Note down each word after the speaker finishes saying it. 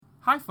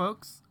Hi,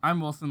 folks. I'm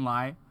Wilson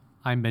Lai,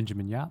 I'm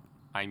Benjamin Yap.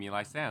 I'm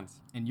Eli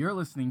Sands. and you're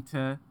listening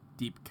to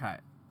Deep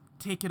Cut.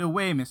 Take it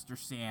away, Mr.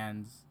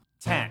 Sands.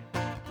 10,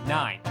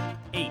 9,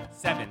 8,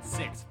 7,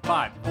 6,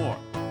 5, 4,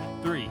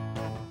 3,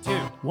 2.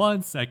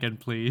 1 second,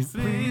 please.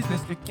 Please,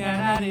 Mr.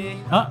 Kennedy.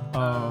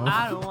 Uh-oh.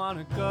 I don't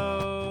wanna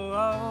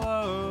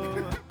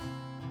go.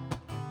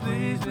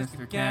 Please,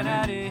 Mr.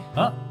 Kennedy.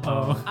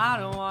 Uh-oh. I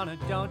don't wanna,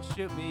 don't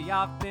shoot me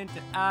off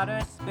into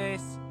outer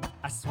space.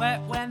 I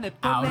sweat when they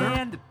put Outer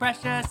me in the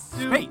pressure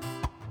suit. Space.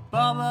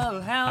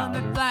 Bubble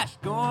helmet, Outer flash,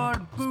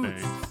 Gordon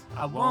boots. space.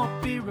 I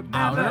won't be remembered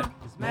Outer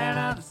as man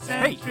of the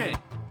space. century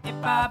if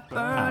I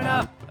burn Outer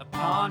up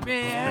upon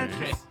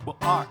re-entry. space. Well,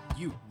 are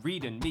you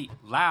reading me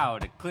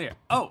loud and clear?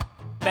 Oh,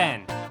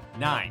 Ben,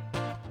 9,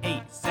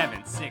 8,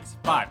 7, 6,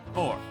 5,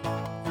 4,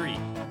 3,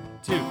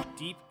 2,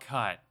 deep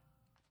cut.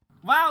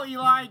 Wow,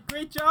 Eli,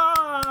 great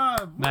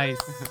job. Nice.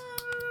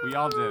 We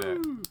all did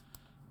it.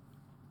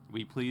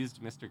 We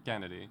pleased Mr.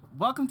 Kennedy.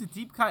 Welcome to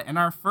Deep Cut and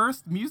our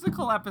first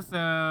musical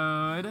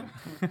episode.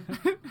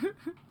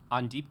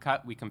 On Deep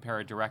Cut, we compare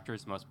a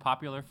director's most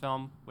popular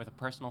film with a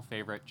personal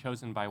favorite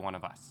chosen by one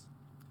of us.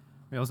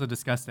 We also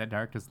discussed that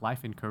director's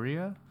life in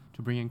Korea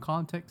to bring in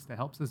context that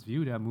helps us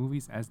view their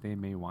movies as they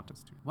may want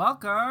us to.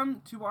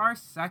 Welcome to our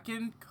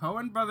second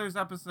Coen Brothers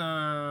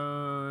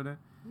episode.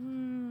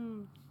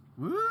 Woo!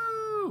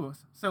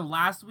 So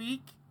last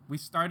week, we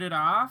started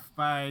off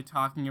by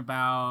talking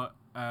about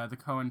the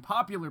Coen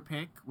popular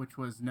pick, which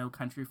was No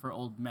Country for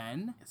Old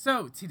Men.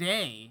 So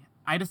today,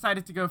 I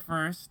decided to go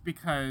first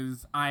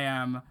because I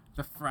am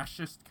the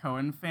freshest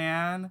Coen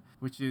fan,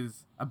 which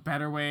is a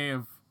better way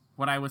of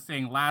what I was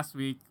saying last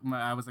week.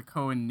 I was a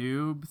Coen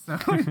noob, so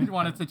I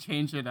wanted to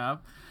change it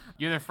up.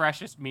 You're the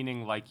freshest,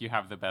 meaning like you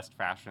have the best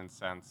fashion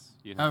sense.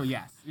 You know? Oh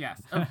yes,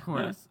 of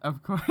course,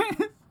 of course.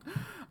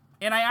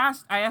 And I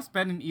asked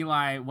Ben and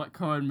Eli what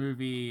Coen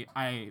movie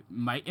I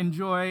might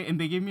enjoy, and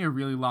they gave me a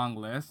really long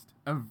list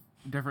of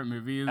different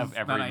movies. Of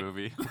every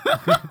movie.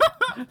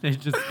 They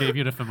just gave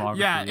you the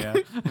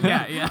filmography.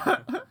 Yeah.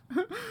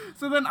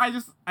 So then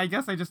I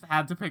guess I just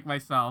had to pick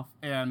myself,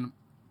 and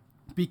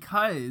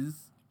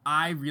because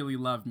I really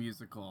love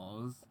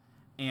musicals,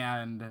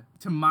 and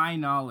to my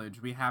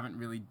knowledge, we haven't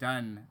really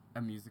done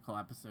a musical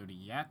episode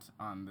yet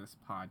on this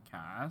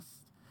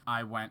podcast,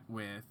 I went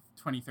with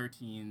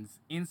 2013's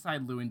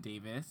Inside Llewyn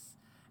Davis.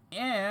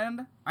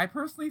 And I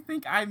personally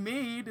think I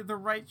made the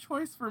right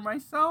choice for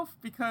myself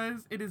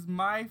because it is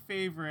my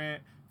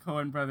favorite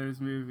Coen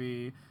Brothers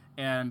movie.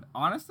 And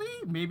honestly,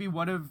 maybe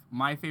one of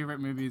my favorite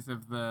movies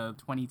of the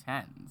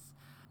 2010s.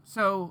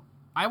 So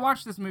I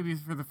watched this movie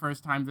for the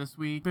first time this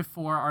week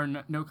before our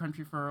No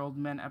Country for Old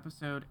Men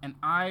episode. And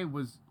I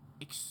was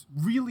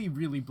really,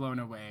 really blown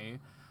away.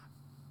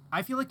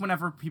 I feel like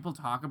whenever people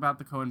talk about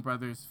the Coen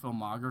Brothers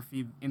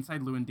filmography,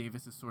 Inside Llewyn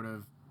Davis is sort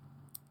of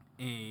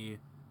a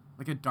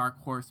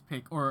dark horse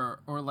pick or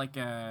like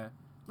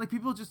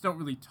people just don't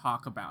really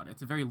talk about it.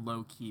 It's a very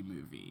low key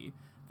movie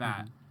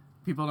that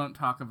people don't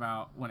talk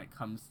about when it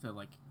comes to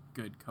like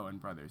good Coen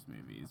Brothers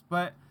movies.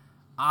 But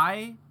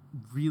I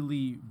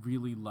really,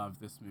 really love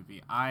this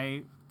movie.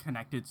 I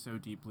connected so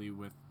deeply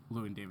with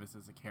Llewyn Davis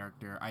as a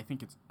character. I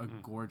think it's a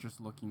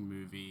gorgeous looking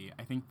movie.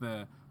 I think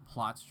the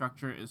plot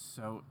structure is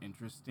so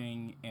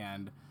interesting,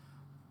 and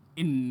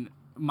in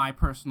my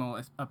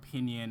personal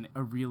opinion,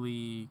 a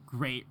really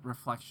great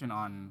reflection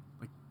on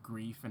like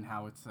grief and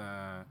how it's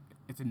a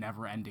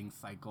never-ending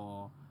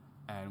cycle.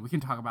 And we can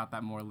talk about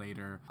that more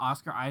later.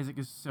 Oscar Isaac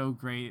is so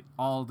great.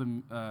 All the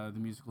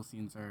musical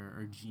scenes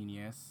are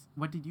genius.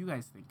 What did you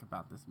guys think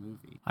about this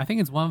movie? I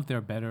think it's one of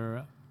their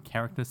better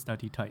character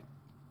study type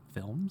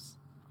films.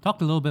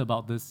 Talked a little bit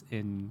about this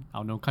in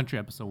our No Country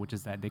episode, which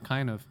is that they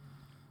kind of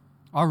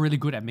are really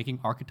good at making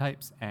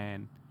archetypes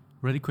and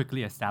really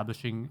quickly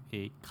establishing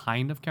a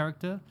kind of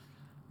character.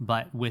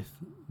 But with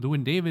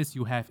Llewyn Davis,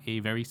 you have a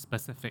very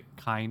specific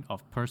kind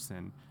of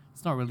person.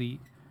 It's not really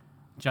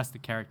just the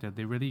character.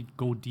 They really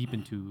go deep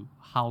into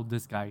how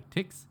this guy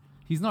ticks.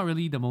 He's not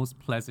really the most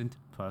pleasant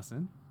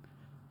person,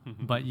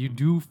 but you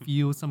do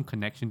feel some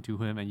connection to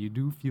him and you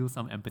do feel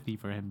some empathy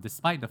for him,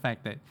 despite the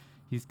fact that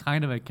he's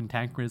kind of a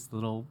cantankerous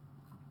little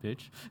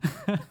bitch.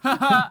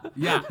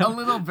 Yeah, a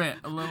little bit.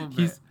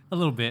 He's a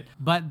little bit.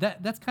 But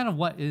that's kind of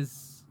what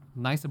is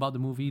nice about the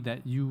movie,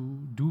 that you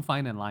do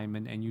find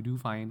alignment and you do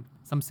find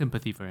some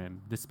sympathy for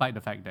him, despite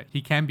the fact that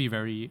he can be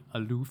very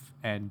aloof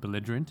and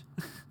belligerent.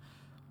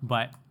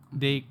 But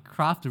they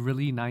craft a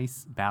really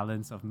nice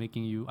balance of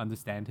making you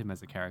understand him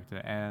as a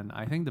character. And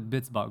I think the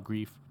bits about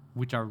grief,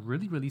 which are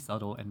really, really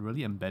subtle and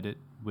really embedded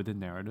within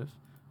narrative,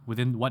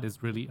 within what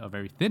is really a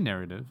very thin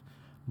narrative,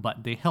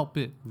 but they help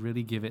it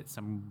really give it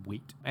some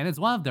weight. And it's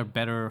one of their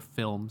better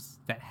films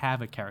that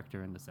have a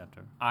character in the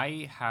center.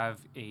 I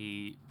have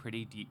a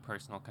pretty deep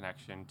personal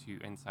connection to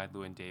Inside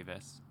Llewyn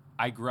Davis.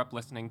 I grew up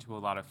listening to a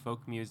lot of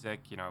folk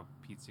music,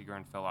 Pete Seeger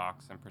and Phil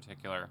Ochs in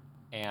particular.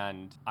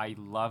 And I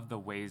love the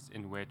ways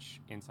in which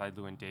Inside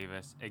Llewyn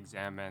Davis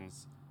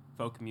examines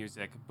folk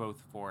music,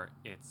 both for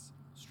its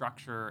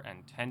structure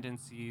and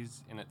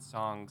tendencies in its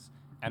songs,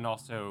 and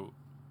also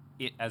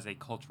it as a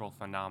cultural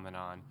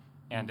phenomenon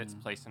and its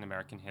place in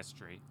American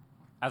history,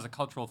 as a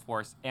cultural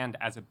force and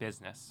as a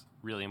business,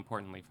 really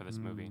importantly for this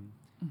movie.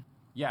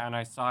 Yeah, and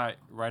I saw it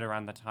right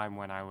around the time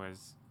when I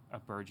was a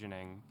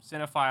burgeoning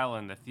cinephile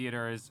in the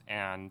theaters,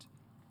 and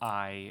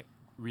I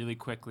really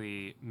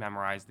quickly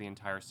memorized the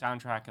entire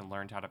soundtrack and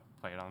learned how to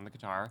play it on the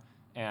guitar.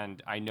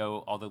 And I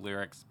know all the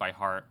lyrics by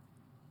heart.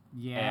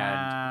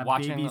 Yeah, And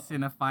watching- baby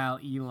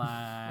cinephile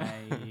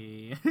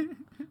Eli.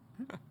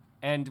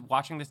 And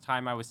watching this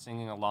time, I was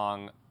singing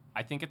along.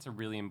 I think it's a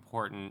really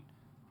important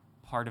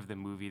part of the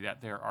movie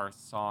that there are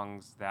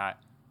songs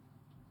that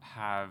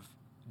have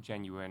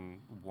genuine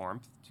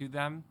warmth to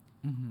them.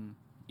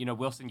 You know,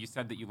 Wilson, you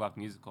said that you love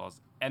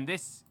musicals, and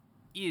this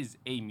is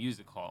a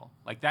musical.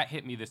 Like, that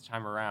hit me this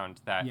time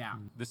around, that Yeah.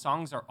 the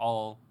songs are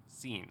all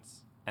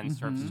scenes and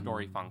serve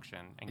story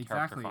function and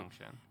character Exactly.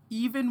 function.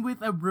 Even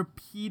with a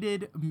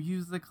repeated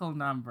musical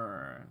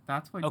number,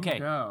 that's what Okay. you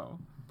go.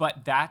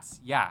 But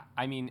that's, yeah,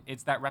 I mean,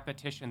 it's that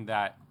repetition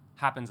that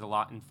happens a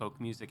lot in folk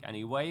music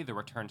anyway, the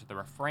return to the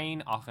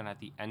refrain, often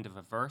at the end of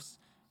a verse,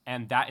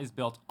 and that is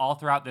built all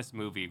throughout this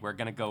movie. We're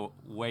going to go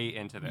way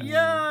into this.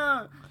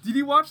 Yeah. Did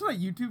you watch that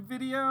YouTube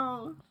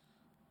video?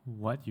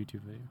 What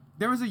YouTube video?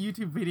 There was a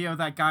YouTube video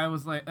that guy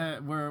was like,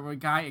 where a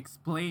guy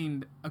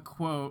explained a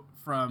quote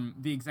from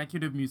the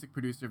executive music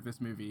producer of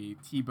this movie,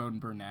 T-Bone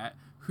Burnett,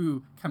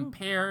 who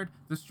compared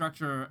the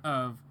structure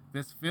of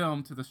this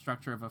film to the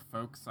structure of a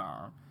folk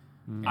song.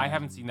 I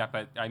haven't seen that,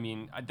 but I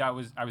mean, I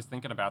was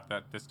thinking about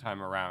that this time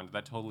around.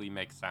 That totally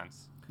makes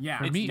sense.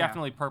 Yeah, It's me-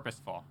 definitely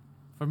purposeful.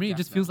 For me, it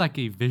just feels like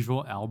a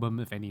visual album,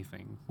 if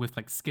anything, with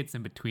like skits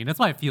in between. That's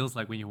what it feels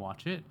like when you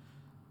watch it.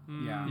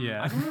 Yeah.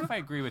 Yeah. I don't know if I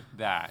agree with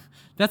that.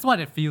 That's what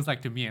it feels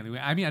like to me anyway.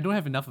 I mean, I don't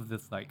have enough of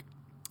this, like,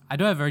 I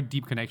don't have a very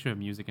deep connection with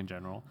music in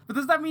general. But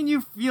does that mean you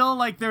feel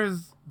like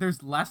there's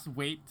less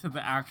weight to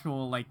the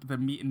actual, like, the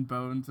meat and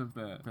bones of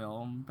the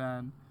film,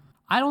 Ben?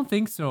 I don't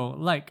think so.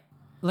 Like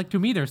to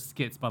me, they're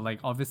skits, but like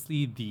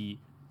obviously the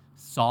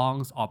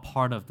songs are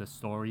part of the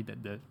story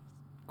that the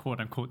quote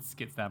unquote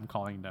skits that I'm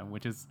calling them,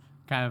 which is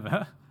kind of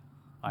a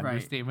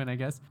understatement, I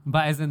guess.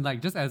 But as in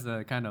like just as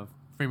a kind of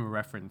frame of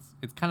reference,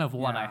 it's kind of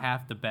what I Yeah.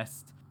 have the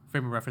best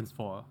frame of reference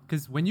for.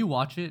 Because when you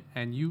watch it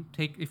and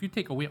if you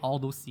take away all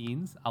those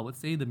scenes, I would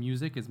say the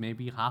music is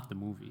maybe half the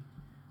movie,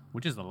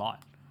 which is a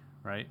lot,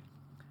 right?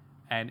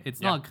 And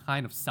it's not a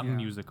kind of sung Yeah.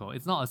 musical.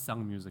 It's not a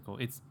sung musical.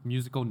 It's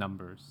musical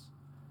numbers,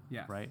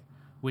 Yes. right?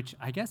 Which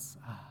I guess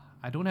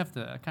I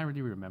can't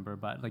really remember,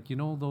 but like, you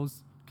know,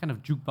 those kind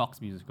of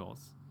jukebox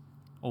musicals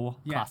or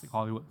Yes. classic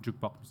Hollywood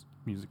jukebox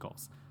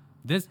musicals.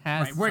 This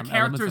has Right, where some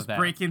elements characters of that.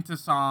 break into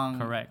song.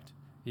 Correct.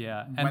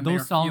 Yeah, When and they're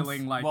those songs.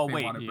 feeling like Well, they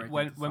wait. want to break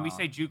When into we song.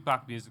 say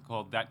jukebox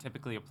musical, that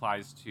typically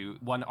applies to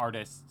one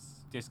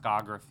artist's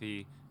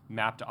discography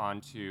mapped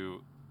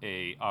onto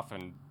a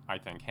often, I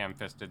think,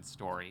 ham-fisted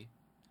story.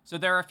 So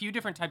there are a few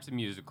different types of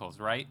musicals,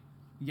 right?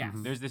 Yes.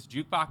 There's this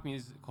jukebox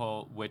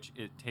musical, which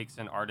it takes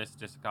an artist's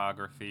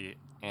discography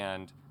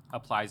and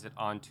applies it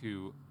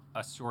onto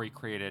a story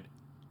created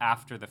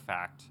after the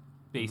fact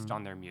based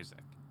on their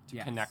music to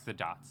Yes. connect the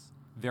dots.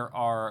 There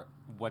are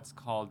what's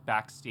called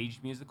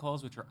backstage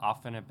musicals, which are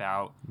often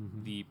about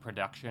the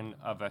production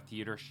of a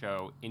theater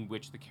show in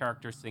which the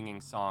characters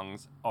singing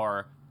songs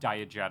are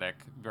diegetic,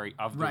 very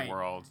of the Right.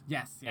 world,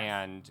 Yes. Yes.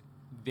 and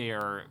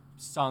they're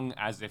sung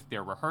as if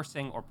they're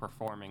rehearsing or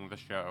performing the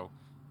show,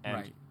 and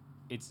Right.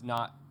 it's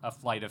not a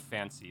flight of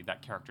fancy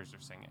that characters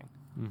are singing.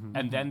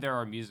 And then there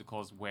are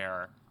musicals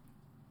where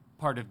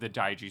part of the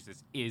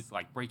diegesis is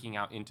like breaking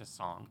out into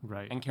song,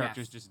 Right. and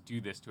characters Yes. just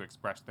do this to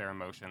express their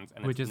emotions,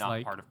 and Which it's is not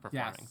like- part of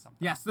performing Yes. something.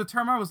 Yes. The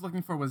term I was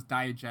looking for was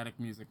diegetic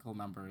musical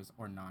numbers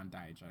or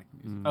non-diegetic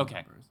musical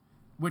Okay. numbers.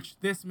 Which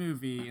this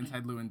movie,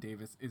 Inside Llewyn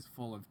Davis, is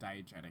full of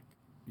diegetic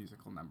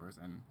musical numbers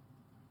and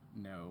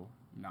no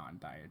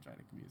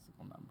non-diegetic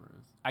musical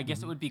numbers. I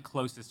guess it would be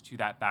closest to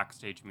that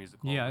backstage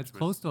musical. Yeah, which it's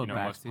close to a most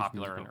backstage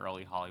popular in musical.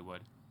 early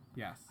Hollywood.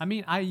 Yes. I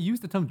mean, I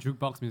use the term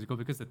jukebox musical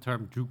because the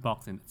term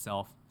jukebox in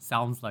itself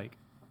sounds like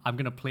I'm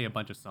gonna play a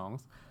bunch of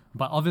songs,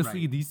 but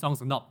obviously Right. these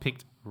songs are not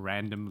picked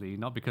randomly,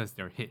 not because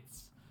they're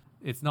hits.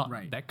 It's not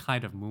Right. that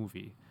kind of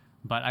movie.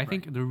 But I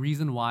think the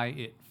reason why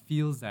it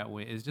feels that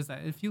way is just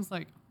that it feels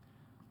like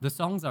the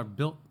songs are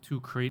built to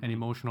create an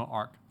emotional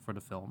arc for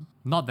the film.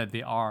 Not that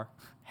they are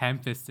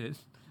ham-fisted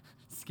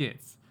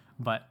skits,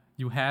 but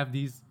you have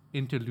these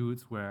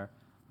interludes where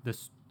the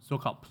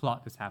so-called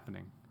plot is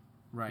happening,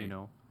 right. you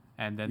know,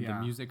 and then the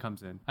Yeah. music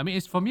comes in. I mean,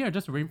 it's for me,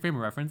 just a frame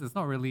of reference. It's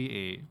not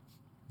really a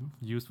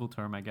useful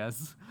term, I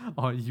guess,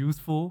 or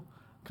useful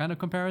kind of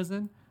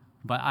comparison,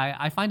 but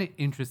I find it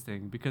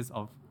interesting because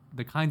of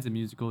the kinds of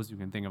musicals you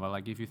can think about.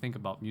 Like if you think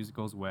about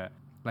musicals where,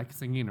 like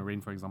Singing in the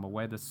Rain, for example,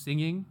 where the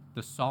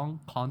song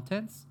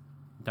contents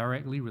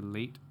directly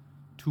relate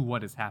to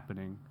what is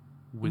happening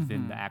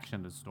within the action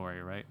of the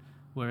story, right?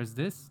 Whereas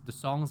the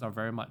songs are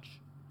very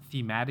much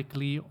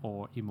thematically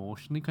or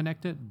emotionally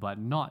connected, but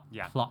not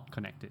Yeah. plot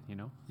connected, you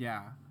know?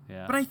 Yeah.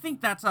 Yeah. But I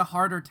think that's a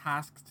harder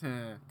task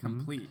to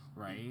complete,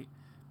 right?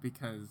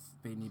 because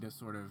they need to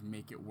sort of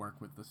make it work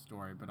with the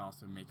story, but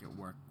also make it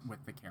work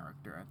with the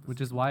character at the Which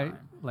same is why,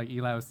 time. like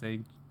Eli was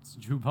saying,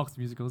 jukebox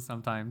musicals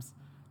sometimes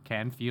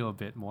can feel a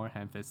bit more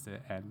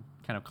ham-fisted and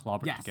kind of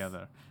clobbered Yes.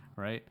 together,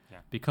 right? Yeah.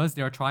 Because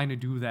they're trying to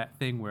do that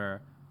thing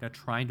where they're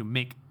trying to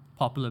make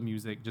popular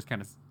music just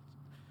kind of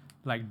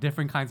like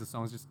different kinds of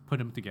songs, just put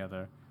them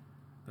together.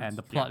 And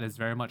the plot is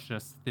very much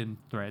just thin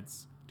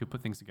threads to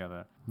put things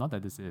together. Not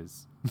that this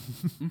is.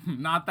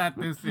 Not that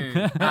this is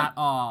at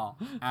all.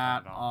 At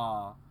Not at all.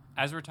 all.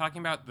 As we're talking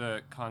about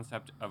the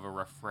concept of a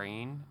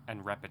refrain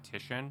and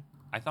repetition,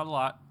 I thought a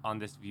lot on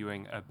this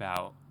viewing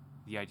about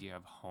the idea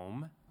of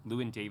home.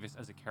 Llewyn Davis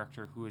as a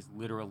character who is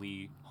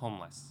literally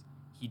homeless.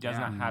 He does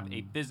not have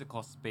a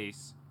physical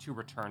space to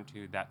return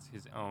to that's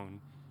his own,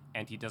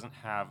 and he doesn't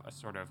have a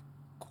sort of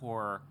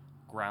core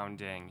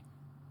grounding,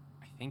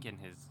 I think, in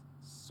his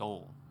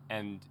soul.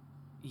 And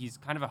he's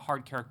kind of a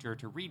hard character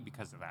to read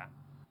because of that.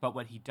 But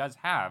what he does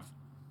have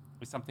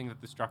is something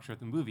that the structure of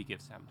the movie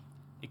gives him.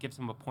 It gives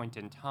him a point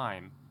in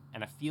time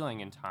and a feeling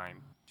in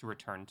time to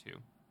return to,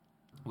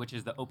 which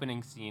is the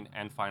opening scene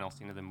and final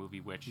scene of the movie,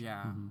 which,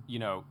 Yeah. you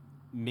know,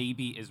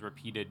 maybe is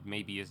repeated,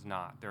 maybe is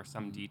not. There are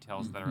some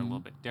details that are a little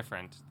bit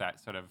different that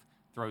sort of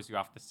throws you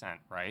off the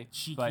scent, right?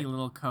 Cheeky But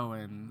little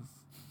Coens.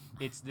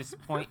 it's this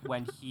point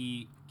when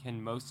he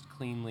can most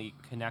cleanly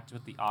connect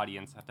with the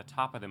audience at the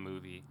top of the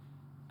movie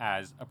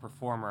as a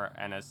performer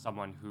and as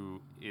someone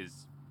who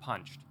is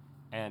punched.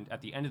 And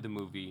at the end of the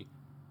movie,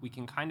 we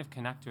can kind of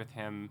connect with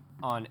him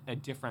on a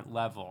different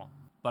level,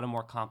 but a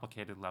more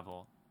complicated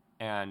level.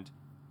 And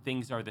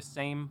things are the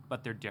same,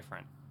 but they're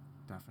different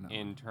Definitely.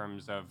 in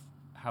terms of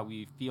how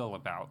we feel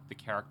about the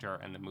character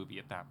and the movie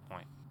at that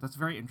point. That's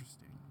very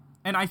interesting.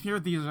 And I fear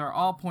these are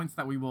all points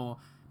that we will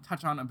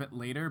touch on a bit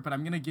later, but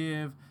I'm going to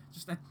give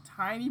just a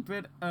tiny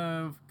bit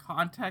of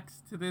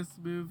context to this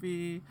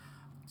movie.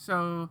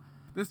 So,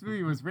 this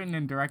movie was written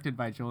and directed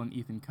by Joel and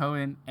Ethan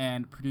Coen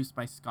and produced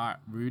by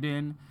Scott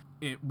Rudin.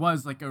 It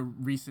was like a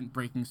recent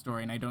breaking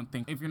story, and I don't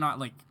think, if you're not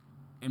like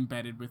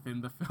embedded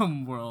within the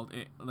film world,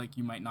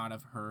 you might not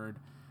have heard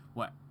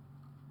what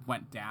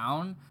went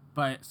down.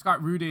 But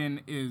Scott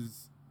Rudin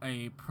is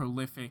a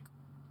prolific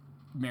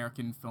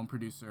American film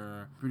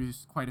producer,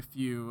 produced quite a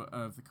few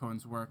of the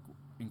Coen's work,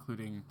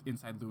 including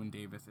Inside Llewyn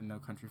Davis and No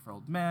Country for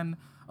Old Men,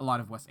 a lot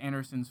of Wes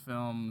Anderson's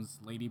films,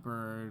 Lady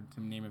Bird,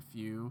 to name a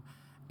few.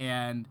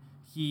 And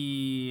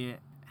he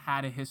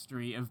had a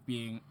history of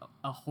being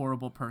a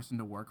horrible person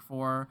to work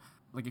for.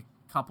 Like a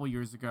couple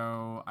years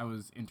ago, I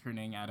was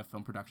interning at a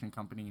film production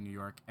company in New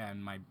York,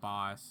 and my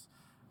boss,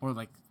 or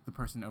like the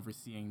person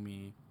overseeing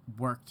me,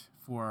 worked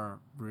for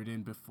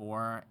Rudin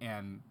before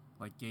and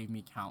like gave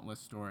me countless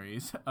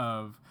stories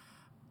of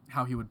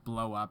how he would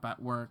blow up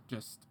at work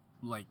just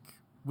like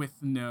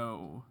with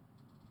no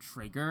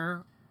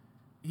trigger.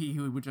 He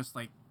would just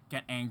like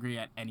get angry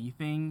at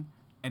anything,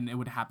 and it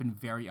would happen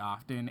very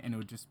often, and it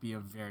would just be a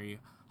very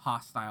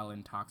hostile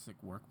and toxic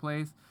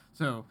workplace.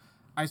 So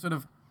I sort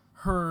of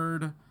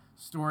heard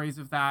stories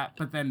of that,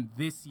 but then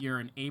this year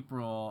in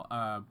April,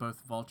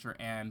 both Vulture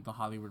and The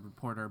Hollywood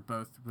Reporter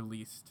both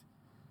released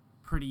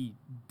pretty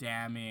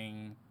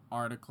damning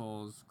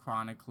articles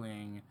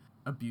chronicling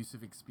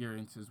abusive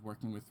experiences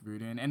working with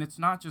Rudin. And it's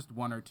not just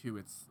one or two,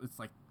 it's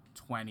like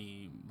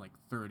 20, like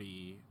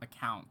 30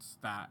 accounts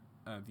that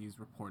these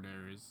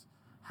reporters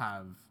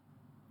have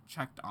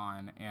checked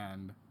on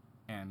and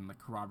like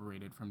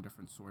corroborated from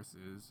different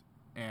sources.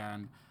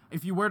 And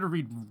if you were to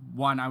read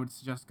one, I would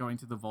suggest going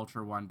to the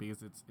Vulture one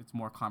because it's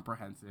more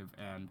comprehensive,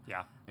 and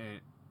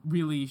it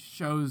really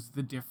shows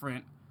the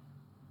different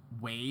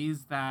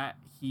ways that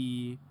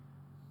he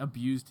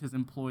abused his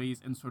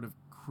employees and sort of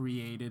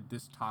created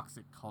this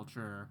toxic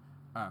culture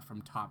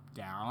from top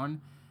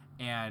down.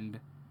 And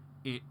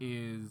it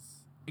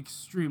is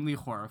extremely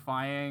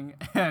horrifying,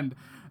 and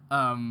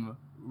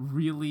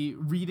really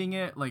reading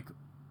it like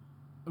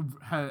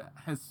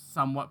has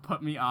somewhat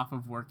put me off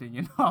of working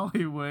in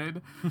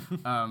Hollywood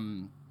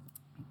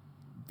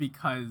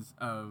because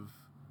of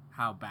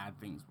how bad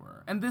things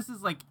were. And this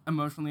is like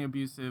emotionally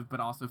abusive, but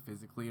also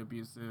physically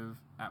abusive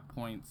at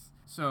points.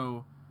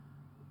 So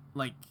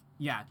like,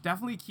 yeah,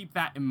 definitely keep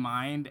that in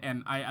mind.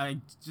 And I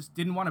just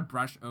didn't want to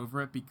brush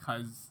over it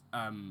because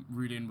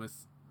Rudin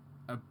was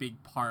a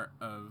big part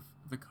of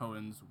the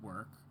Coens'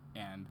 work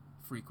and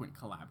frequent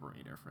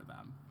collaborator for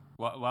them.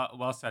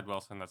 Well said,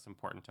 Wilson. That's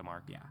important to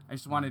mark. Yeah, I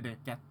just wanted to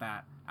get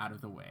that out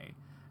of the way.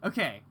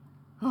 Okay,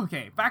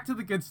 back to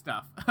the good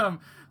stuff.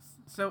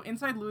 So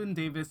Inside Llewyn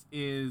Davis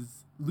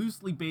is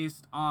loosely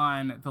based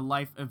on the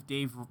life of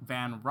Dave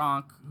Van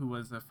Ronk, who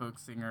was a folk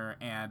singer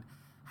and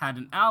had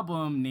an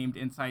album named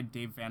Inside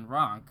Dave Van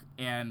Ronk.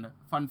 And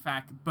fun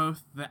fact,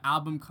 both the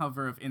album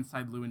cover of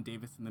Inside Llewyn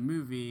Davis in the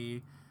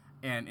movie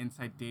and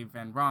Inside Dave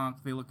Van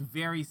Ronk, they look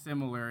very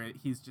similar.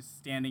 He's just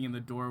standing in the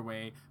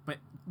doorway. But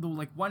the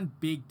like one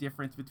big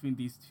difference between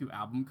these two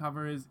album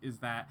covers is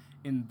that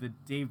in the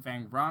Dave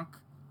Van Ronk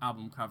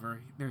album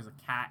cover, there's a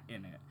cat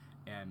in it,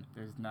 and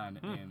there's none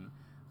in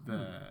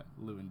the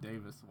Llewyn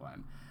Davis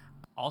one.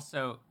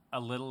 Also, a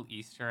little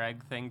Easter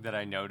egg thing that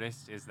I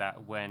noticed is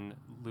that when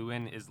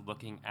Lewin is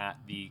looking at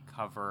the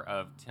cover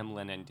of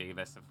Timlin and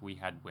Davis of We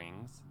Had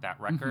Wings, that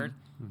record,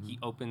 he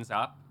opens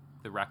up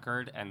the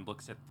record and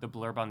looks at the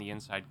blurb on the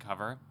inside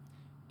cover,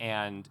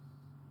 and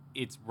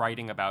it's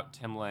writing about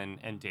Timlin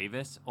and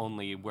Davis,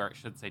 only where it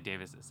should say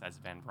Davis, it says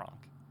Van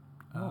Bronk.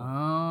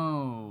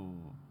 Oh,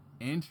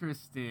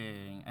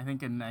 interesting. I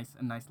think a nice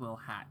little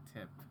hat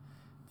tip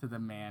to the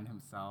man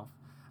himself.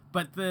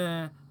 But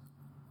the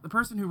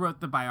person who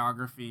wrote the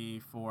biography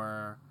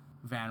for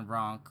Van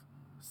Bronk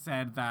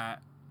said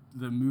that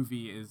the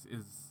movie is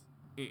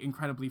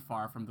incredibly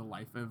far from the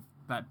life of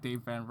that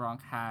Dave Van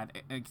Bronk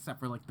had, except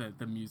for like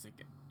the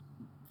music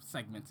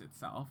segments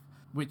itself,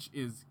 which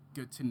is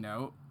good to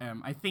note.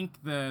 I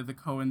think the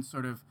Coens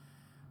sort of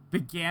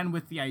began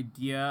with the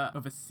idea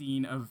of a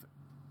scene of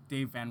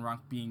Dave Van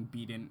Bronk being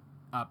beaten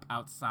up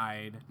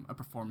outside a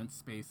performance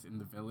space in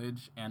the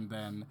Village, and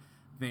then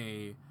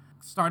they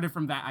started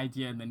from that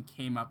idea and then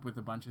came up with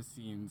a bunch of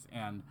scenes,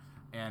 and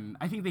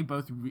I think they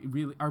both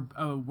really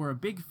were a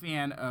big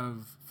fan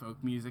of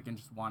folk music and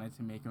just wanted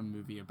to make a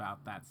movie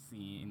about that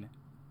scene.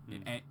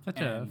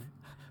 Such a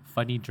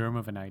funny germ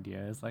of an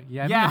idea. It's like,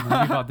 I made a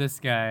movie about this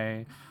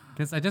guy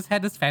because I just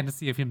had this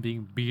fantasy of him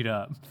being beat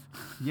up.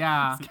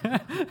 Yeah.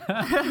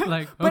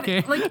 Like, but,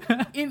 okay. like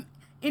in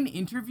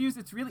interviews,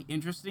 it's really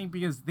interesting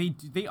because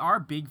they are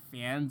big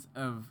fans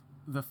of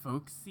the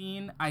folk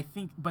scene. I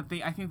think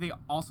they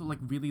also like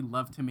really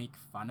love to make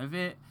fun of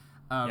it.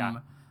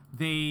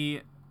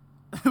 They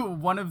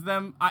one of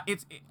them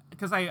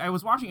because I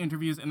was watching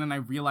interviews and then I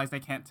realized I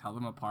can't tell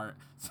them apart.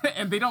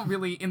 And they don't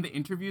really, in the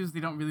interviews, they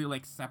don't really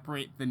like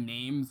separate the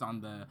names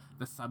on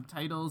the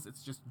subtitles.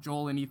 It's just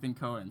Joel and Ethan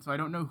Coen. So I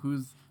don't know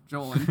who's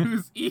Joel and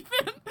who's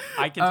Ethan.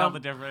 I can tell the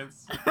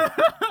difference.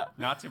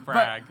 Not to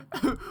brag.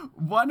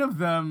 One of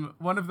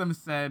them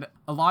said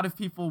a lot of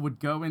people would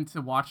go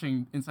into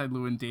watching Inside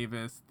Llewyn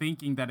Davis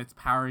thinking that it's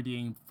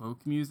parodying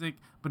folk music,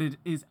 but it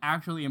is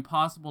actually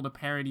impossible to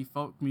parody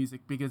folk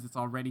music because it's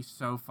already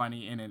so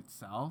funny in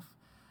itself.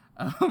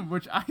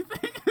 Which I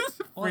think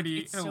is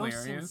pretty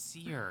hilarious. So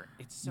sincere.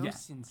 It's so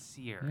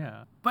sincere.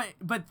 Yeah.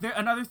 But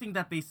another thing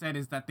that they said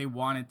is that they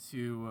wanted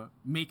to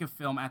make a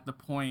film at the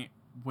point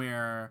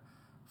where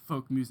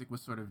folk music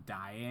was sort of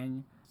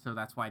dying. So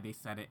that's why they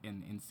said it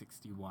in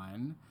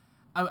 61.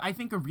 I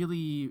think a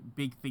really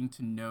big thing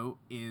to note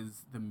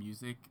is the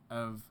music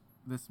of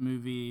this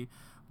movie,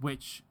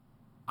 which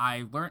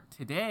I learned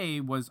today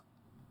was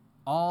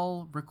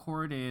all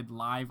recorded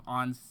live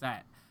on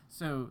set.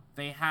 So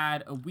they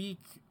had a week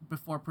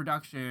before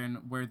production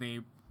where they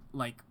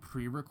like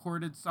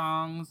pre-recorded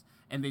songs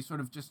and they sort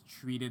of just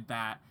treated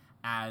that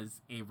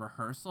as a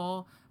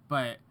rehearsal.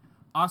 But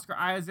Oscar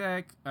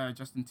Isaac,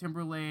 Justin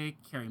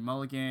Timberlake, Carey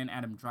Mulligan,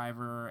 Adam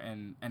Driver,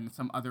 and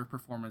some other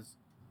performers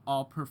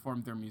all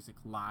performed their music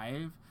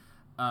live.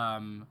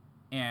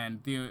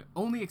 And the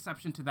only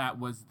exception to that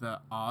was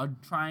the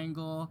Odd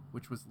Triangle,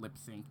 which was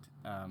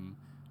lip-synced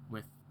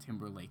with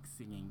Timberlake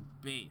singing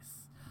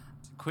bass.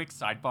 Quick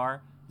sidebar.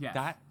 Yes.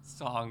 That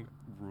song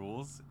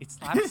rules. It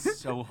slaps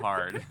so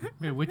hard.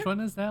 Wait, which one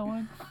is that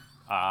one?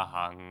 A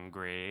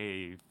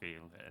hungry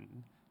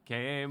feeling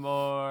came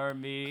o'er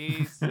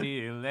me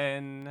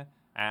stealing,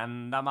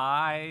 and the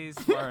mice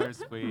were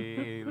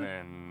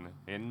squealing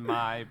in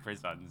my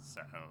prison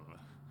cell.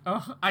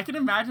 Oh, I can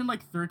imagine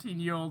like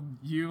 13-year-old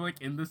you like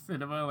in the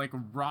cinema like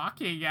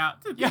rocking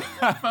out to the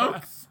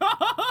folk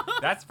song.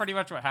 That's pretty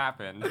much what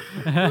happened.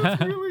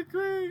 That's really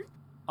great.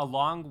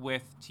 Along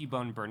with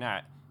T-Bone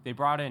Burnett, they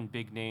brought in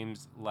big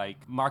names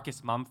like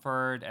Marcus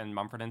Mumford and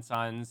Mumford &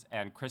 Sons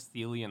and Chris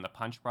Thile and the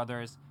Punch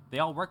Brothers. They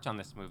all worked on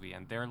this movie,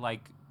 and they're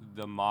like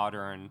the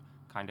modern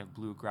kind of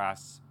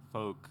bluegrass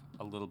folk,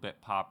 a little bit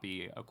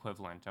poppy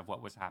equivalent of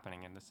what was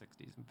happening in the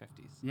 60s and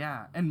 50s.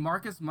 Yeah, and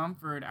Marcus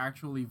Mumford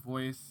actually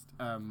voiced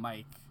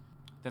Mike.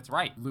 That's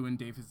right. Llewyn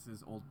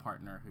Davis's old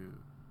partner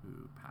who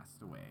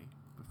passed away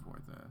before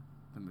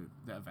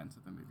the events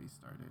of the movie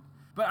started.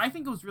 But I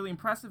think it was really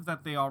impressive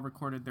that they all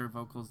recorded their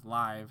vocals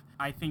live.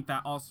 I think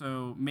that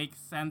also makes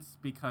sense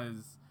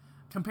because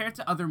compared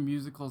to other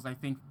musicals, I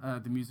think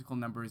the musical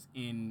numbers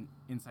in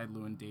Inside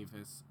Llewyn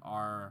Davis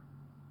are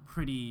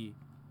pretty,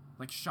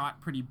 like,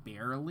 shot pretty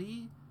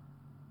barely,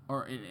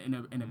 or in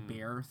a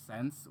bare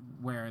sense,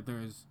 where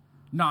there's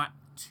not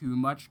too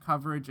much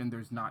coverage and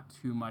there's not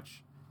too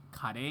much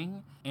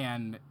cutting,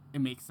 and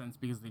it makes sense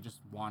because they just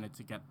wanted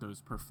to get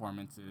those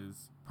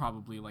performances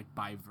probably like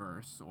by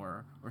verse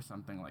or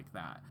something like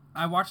that.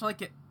 I watched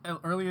like it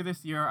earlier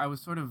this year. I was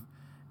sort of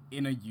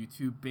in a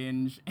YouTube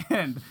binge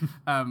and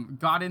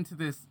got into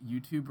this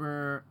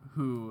YouTuber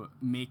who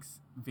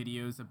makes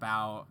videos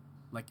about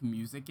like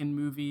music in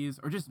movies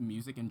or just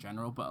music in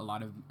general, but a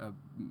lot of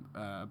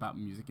about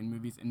music in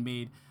movies, and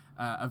made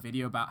a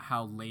video about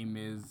how Les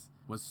Mis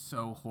was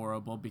so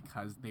horrible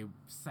because they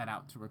set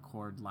out to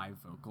record live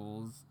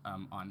vocals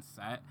on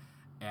set,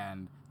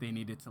 and they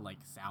needed to like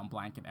sound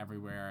blanket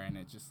everywhere, and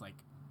it just like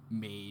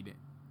made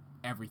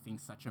everything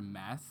such a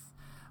mess.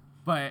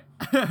 But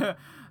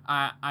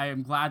I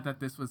am glad that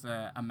this was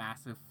a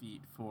massive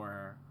feat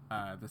for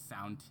the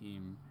sound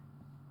team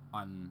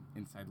on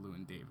Inside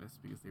Llewyn Davis,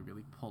 because they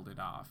really pulled it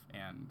off.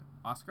 And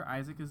Oscar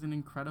Isaac is an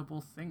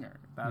incredible singer.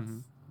 That's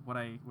what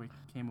I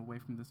came away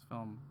from this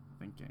film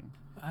thinking.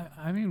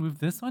 I mean, with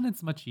this one,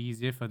 it's much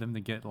easier for them to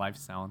get live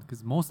sound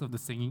because most of the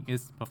singing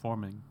is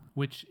performing,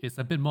 which is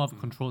a bit more of a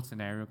controlled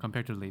scenario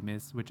compared to Les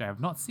Mis, which I have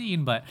not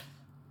seen, but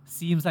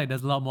seems like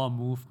there's a lot more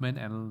movement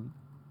and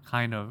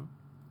kind of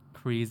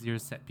crazier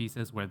set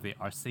pieces where they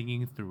are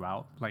singing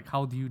throughout. Like,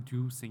 how do you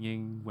do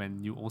singing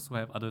when you also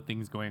have other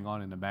things going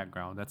on in the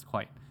background? That's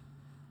quite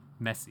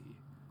messy.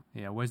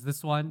 Yeah, whereas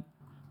this one,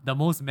 the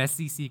most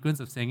messy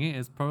sequence of singing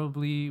is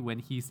probably when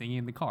he's singing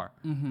in the car.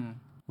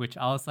 Which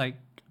I was like,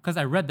 because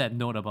I read that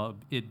note about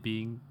it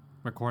being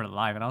recorded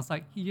live, and I was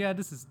like, yeah,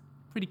 this is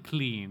pretty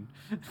clean.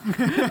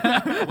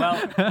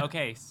 Well,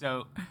 okay,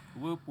 so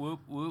whoop, whoop,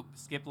 whoop,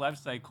 skip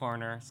left side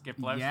corner, skip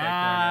left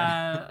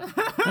side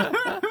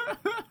corner.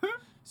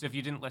 So if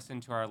you didn't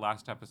listen to our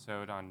last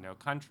episode on No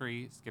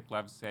Country, Skip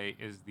Levsey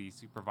is the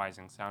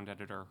supervising sound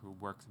editor who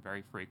works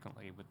very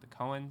frequently with the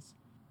Coens.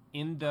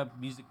 In the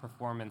music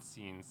performance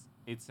scenes,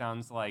 it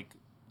sounds like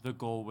the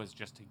goal was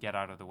just to get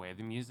out of the way of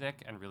the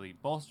music and really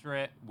bolster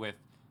it with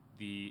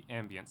the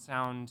ambient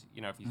sound.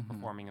 You know, if he's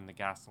performing in the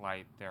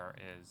Gaslight, there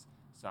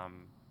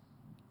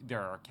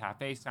are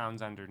cafe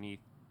sounds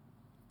underneath,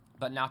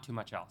 but not too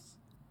much else,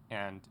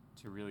 and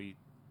to really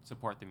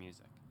support the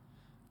music.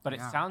 But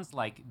it sounds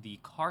like the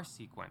car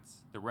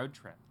sequence, the road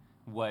trip,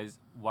 was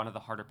one of the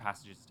harder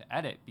passages to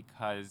edit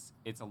because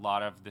it's a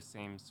lot of the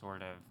same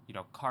sort of, you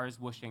know, cars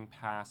whooshing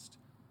past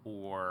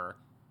or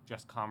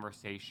just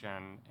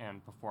conversation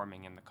and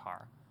performing in the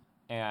car.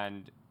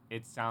 And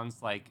it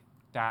sounds like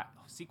that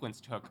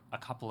sequence took a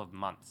couple of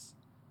months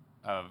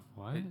of...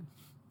 What?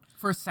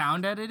 For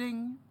sound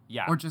editing?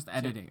 Yeah. Or just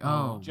editing?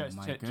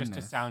 Just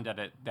to sound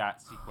edit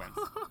that sequence.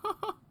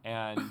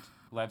 And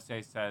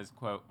Levsey says,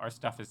 quote, "Our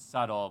stuff is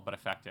subtle but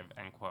effective,"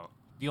 end quote.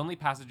 The only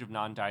passage of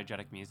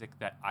non-diegetic music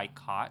that I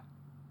caught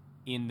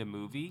in the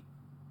movie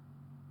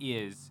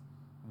is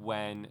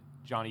when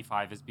Johnny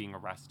Five is being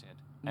arrested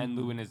and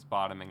Llewyn is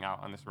bottoming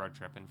out on this road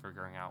trip and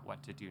figuring out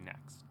what to do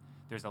next.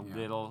 There's a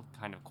little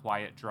kind of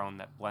quiet drone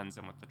that blends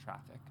in with the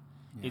traffic.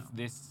 Yeah. It's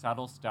this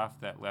subtle stuff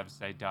that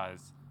Levsey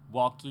does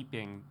while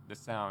keeping the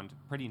sound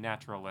pretty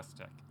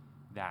naturalistic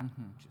that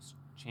just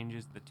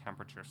changes the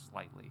temperature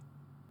slightly.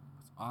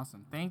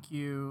 Awesome. Thank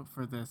you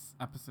for this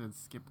episode's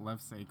Skip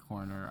Levsey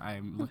corner.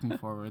 I'm looking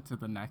forward to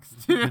the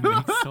next two. The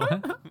next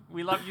one.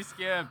 We love you,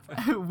 Skip.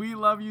 We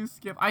love you,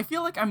 Skip. I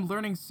feel like I'm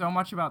learning so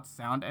much about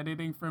sound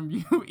editing from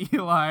you,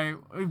 Eli.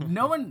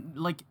 None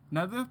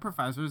of the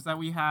professors that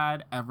we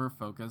had ever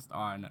focused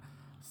on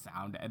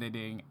sound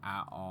editing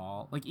at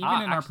all. Like,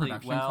 even in our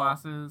production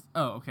classes.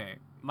 Oh, okay.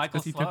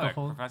 Michael Slowick,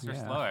 Professor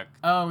Slowick.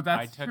 Oh,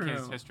 that's true. I took true.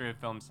 his history of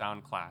film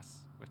sound class,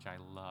 which I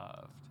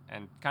loved,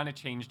 and kind of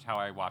changed how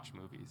I watch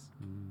movies.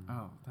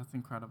 Oh, that's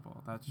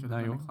incredible. That should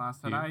have been a class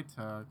that I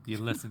took. You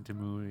listen to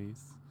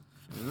movies.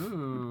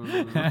 Ooh.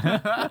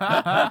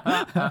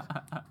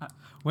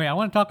 Wait, I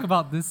want to talk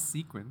about this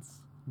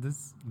sequence.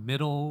 This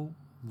middle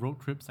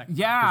road trip section.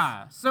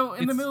 Yeah. So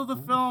in the middle of the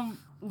film,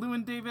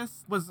 Llewyn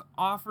Davis was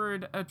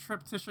offered a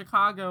trip to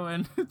Chicago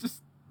and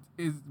just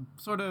is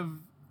sort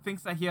of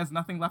thinks that he has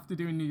nothing left to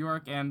do in New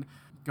York and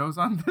goes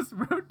on this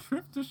road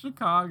trip to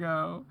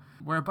Chicago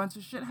where a bunch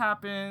of shit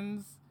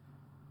happens.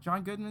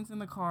 John Goodman's in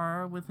the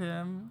car with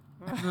him,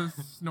 the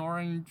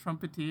snoring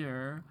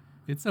trumpeter.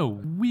 It's a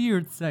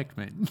weird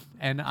segment,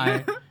 and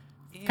I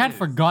kind of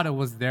forgot it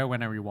was there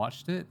when I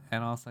rewatched it,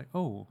 and I was like,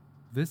 "Oh,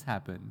 this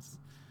happens."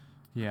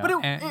 Yeah, but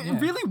it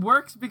really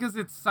works because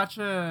it's such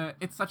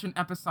an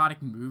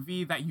episodic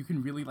movie that you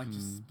can really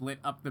just split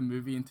up the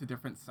movie into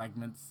different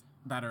segments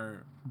that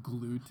are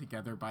glued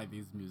together by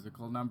these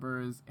musical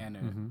numbers, and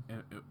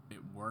it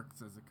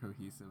works as a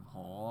cohesive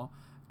whole.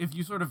 If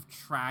you sort of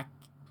track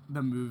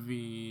the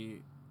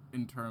movie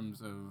in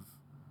terms of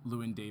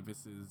Llewyn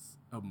Davis's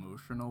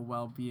emotional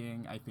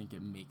well-being, I think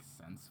it makes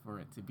sense for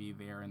it to be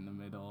there in the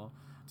middle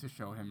to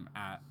show him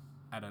at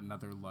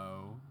another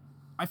low.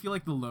 I feel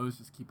like the lows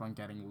just keep on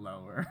getting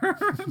lower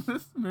in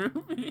this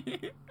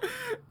movie.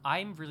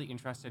 I'm really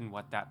interested in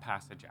what that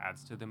passage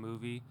adds to the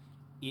movie.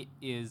 It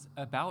is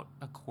about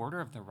a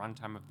quarter of the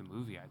runtime of the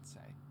movie, I'd say.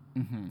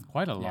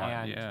 Quite a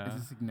lot, It's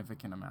a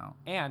significant amount.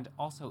 And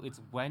also,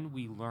 it's when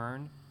we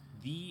learn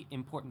the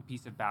important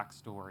piece of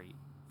backstory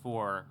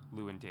for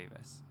Llewyn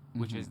Davis,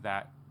 which is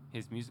that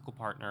his musical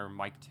partner,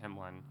 Mike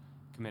Timlin,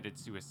 committed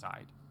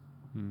suicide.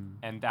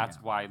 And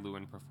that's why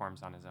Llewyn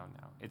performs on his own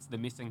now. It's the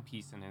missing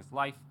piece in his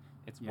life.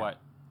 It's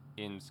what,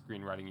 in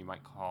screenwriting, you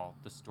might call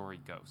the story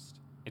ghost.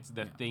 It's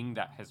the thing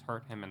that has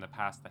hurt him in the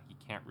past that he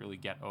can't really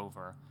get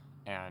over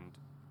and,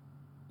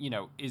 you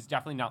know, is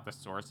definitely not the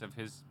source of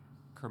his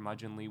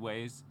curmudgeonly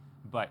ways,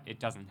 but it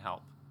doesn't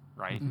help,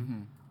 right?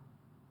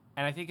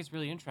 And I think it's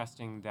really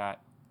interesting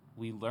that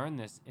we learn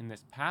this in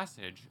this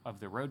passage of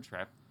the road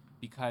trip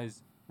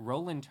because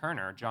Roland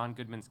Turner, John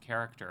Goodman's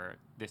character,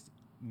 this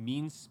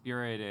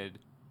mean-spirited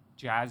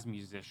jazz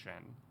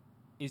musician,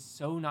 is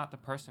so not the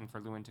person for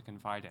Lewin to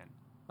confide in.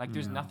 Like,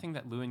 there's nothing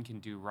that Lewin can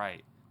do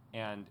right.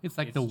 And It's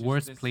like the just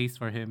worst this- place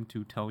for him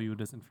to tell you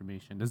this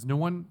information. There's no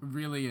one, It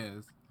really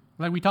is.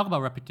 like we talk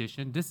about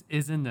repetition, this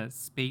isn't a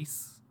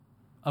space.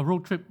 A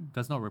road trip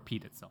does not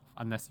repeat itself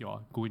unless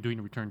you're doing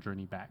a return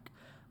journey back.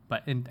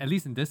 But at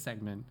least in this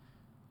segment,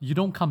 you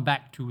don't come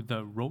back to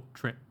the road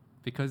trip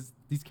because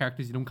these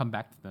characters, you don't come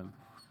back to them.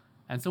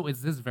 And so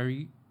it's this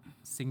very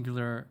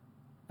singular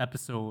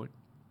episode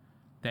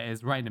that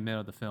is right in the middle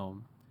of the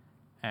film.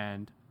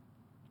 And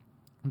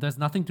there's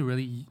nothing to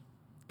really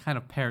kind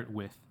of pair it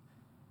with.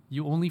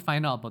 You only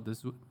find out about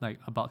this, like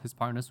about his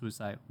partner's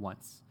suicide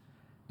once.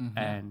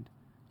 And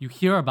you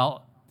hear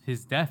about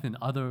his death in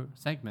other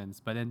segments,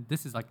 but then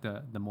this is like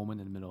the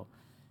moment in the middle.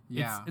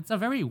 Yeah. It's a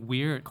very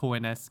weird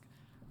Coen-esque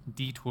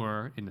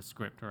detour in the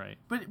script, right?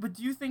 But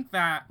do you think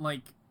that,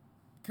 like,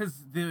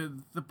 because the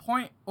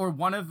point, or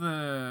one of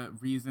the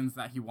reasons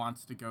that he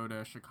wants to go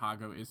to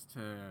Chicago is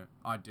to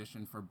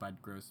audition for Bud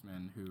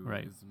Grossman, who is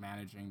Right.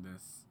 managing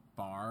this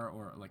bar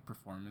or like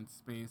performance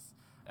space.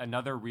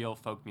 Another real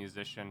folk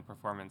musician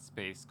performance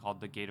space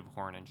called the Gate of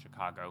Horn in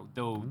Chicago,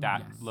 though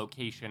that Yes.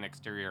 location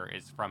exterior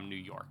is from New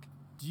York.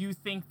 Do you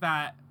think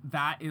that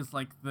that is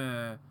like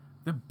the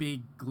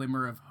big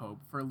glimmer of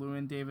hope for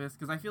Llewyn Davis?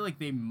 Because I feel like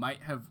they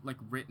might have like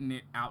written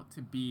it out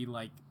to be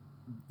like,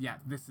 yeah,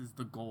 this is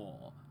the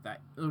goal,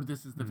 or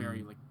this is the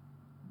very like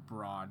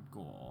broad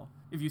goal.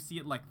 If you see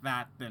it like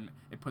that, then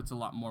it puts a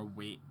lot more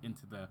weight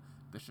into the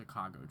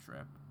Chicago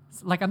trip.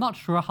 So, like, I'm not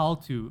sure how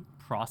to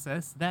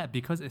process that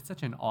because it's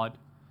such an odd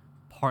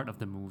part of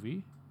the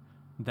movie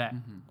that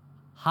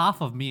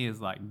half of me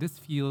is like, this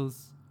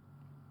feels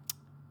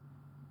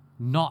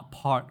not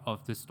part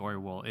of the story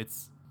world. It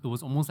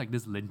was almost like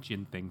this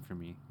Lynchian thing for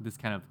me, this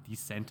kind of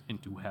descent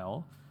into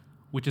hell,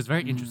 which is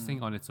very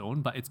interesting on its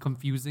own, but it's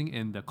confusing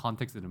in the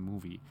context of the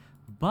movie.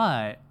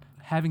 But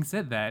having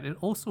said that, it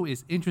also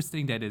is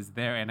interesting that it's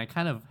there, and I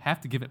kind of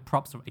have to give it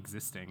props for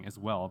existing as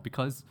well,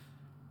 because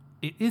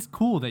it is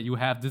cool that you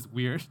have this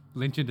weird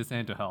Lynchian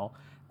descent into hell,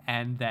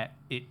 and that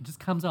it just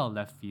comes out of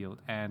left field,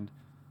 and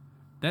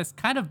that's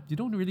kind of, you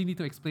don't really need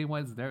to explain why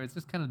it's there. It's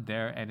just kind of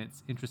there, and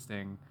it's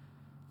interesting,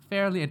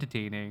 fairly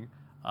entertaining.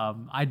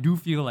 I do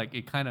feel like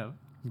it kind of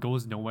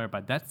goes nowhere,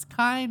 but that's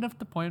kind of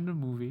the point of the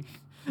movie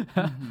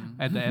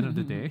at the end of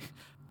the day.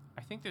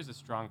 I think there's a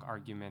strong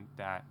argument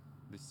that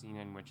the scene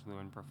in which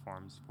Llewyn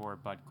performs for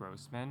Bud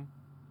Grossman,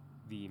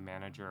 the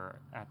manager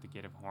at the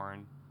Gate of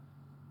Horn,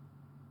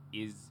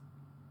 is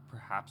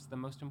perhaps the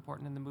most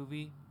important in the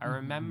movie. I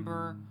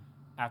remember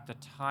at the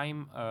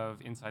time of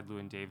Inside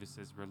Llewyn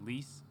Davis's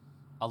release,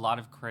 a lot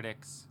of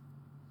critics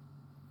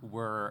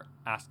were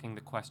asking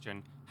the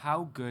question,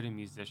 how good a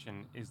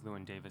musician is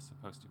Llewyn Davis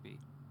supposed to be?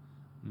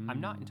 I'm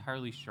not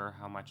entirely sure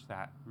how much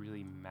that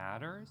really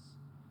matters,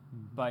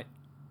 but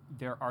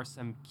there are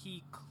some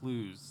key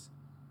clues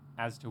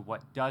as to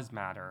what does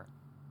matter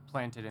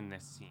planted in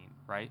this scene,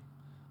 right?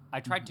 I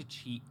tried to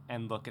cheat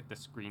and look at the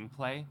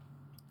screenplay,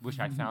 which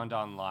I found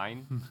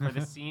online for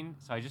this scene.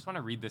 So I just want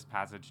to read this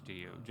passage to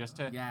you. Yes.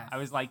 I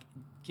was like,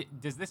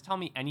 does this tell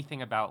me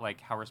anything about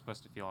like how we're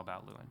supposed to feel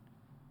about Llewyn?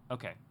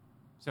 Okay.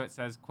 So it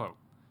says, quote,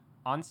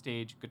 on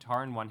stage,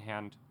 guitar in one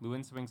hand,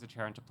 Llewyn swings a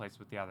chair into place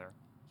with the other.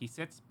 He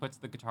sits, puts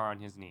the guitar on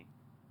his knee.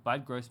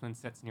 Bud Grossman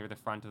sits near the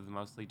front of the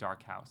mostly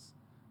dark house.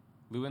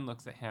 Llewyn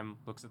looks at him,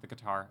 looks at the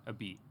guitar, a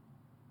beat.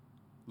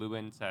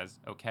 Llewyn says,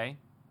 okay.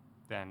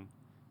 Then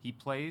he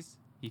plays,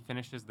 he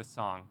finishes the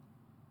song.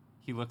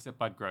 He looks at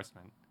Bud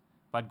Grossman.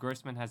 Bud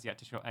Grossman has yet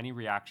to show any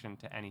reaction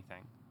to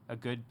anything. A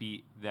good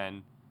beat,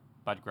 then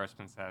Bud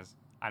Grossman says,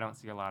 I don't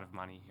see a lot of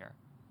money here.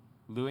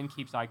 Llewyn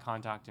keeps eye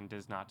contact and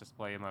does not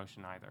display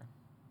emotion either.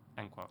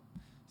 End quote.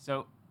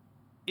 So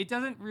it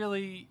doesn't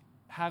really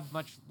have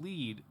much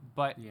lead,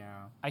 but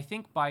Yeah. I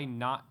think by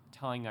not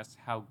telling us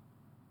how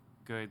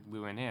good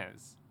Llewyn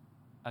is,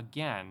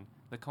 again,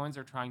 the Coens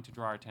are trying to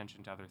draw our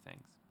attention to other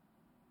things.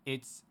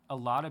 It's a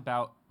lot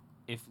about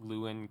if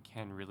Llewyn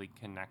can really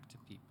connect to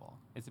people.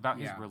 It's about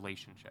his Yeah.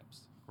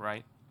 relationships,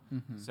 right?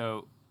 Mm-hmm.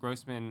 So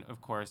Grossman,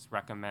 of course,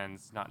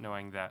 recommends, not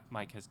knowing that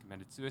Mike has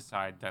committed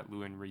suicide, that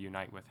Llewyn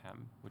reunite with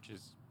him, which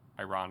is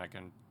ironic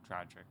and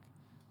tragic,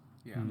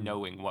 Yeah.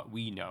 knowing what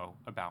we know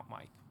about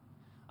Mike.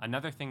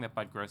 Another thing that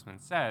Bud Grossman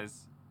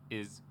says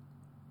is,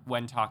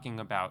 when talking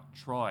about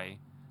Troy,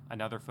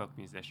 another folk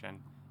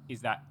musician,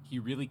 is that he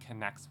really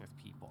connects with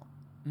people,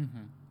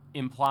 Mm-hmm.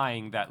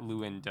 implying that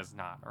Llewyn does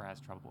not or has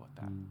trouble with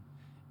that.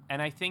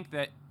 And I think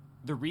that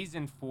the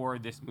reason for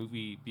this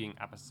movie being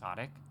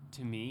episodic,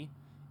 to me,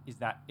 is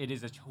that it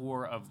is a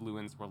tour of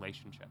Llewyn's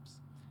relationships.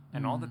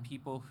 And all the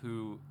people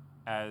who,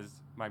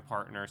 as my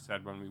partner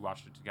said when we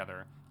watched it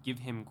together, give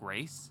him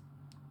grace,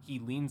 he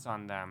leans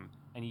on them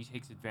and he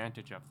takes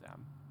advantage of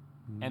them.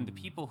 And the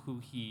people who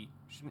he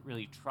shouldn't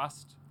really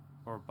trust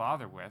or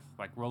bother with,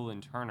 like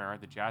Roland Turner,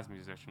 the jazz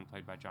musician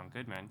played by John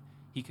Goodman,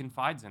 he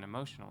confides in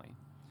emotionally.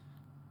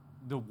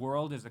 The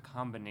world is a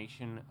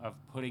combination of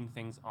putting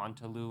things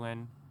onto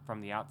Llewyn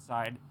from the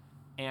outside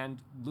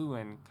and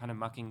Llewyn kind of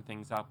mucking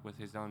things up with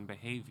his own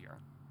behavior.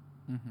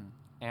 Mm-hmm.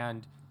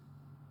 And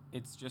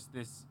it's just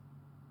this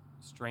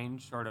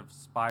strange sort of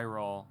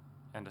spiral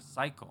and a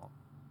cycle.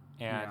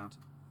 And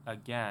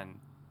again,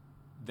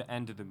 the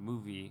end of the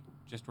movie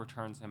just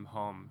returns him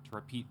home to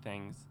repeat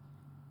things,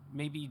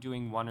 maybe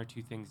doing one or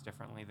two things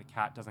differently. The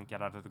cat doesn't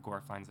get out of the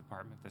Gorfines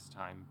apartment this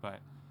time, but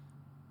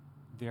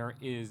there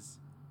is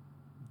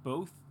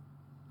both,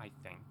 I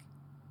think,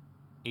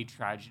 a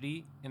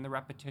tragedy in the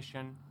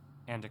repetition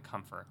and a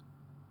comfort.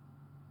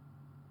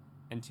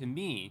 And to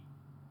me,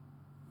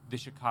 the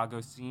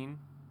Chicago scene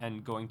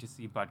and going to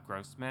see Bud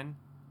Grossman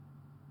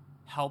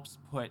helps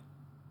put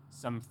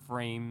some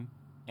frame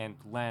and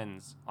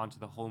lens onto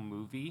the whole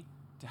movie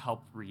to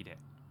help read it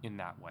in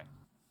that way.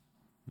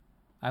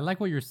 I like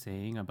what you're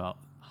saying about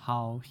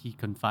how he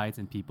confides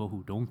in people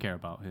who don't care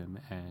about him,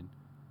 and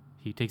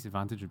he takes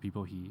advantage of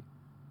people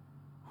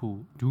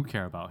who do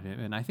care about him.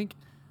 And I think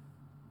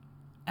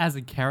as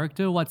a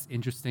character, what's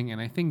interesting,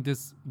 and I think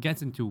this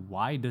gets into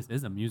why this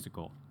is a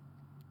musical,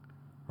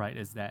 right,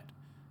 is that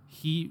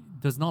he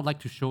does not like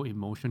to show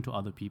emotion to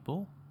other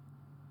people.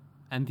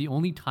 And the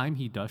only time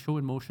he does show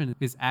emotion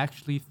is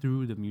actually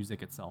through the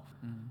music itself.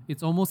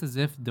 It's almost as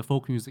if the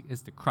folk music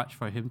is the crutch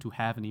for him to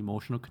have an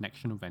emotional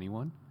connection with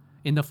anyone.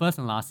 In the first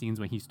and last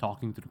scenes when he's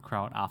talking to the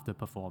crowd after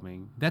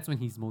performing, that's when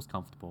he's most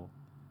comfortable.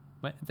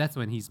 But that's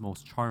when he's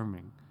most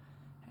charming.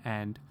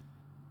 And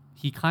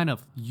he kind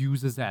of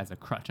uses that as a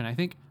crutch. And I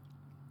think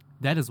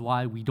that is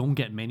why we don't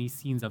get many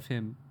scenes of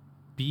him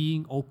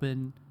being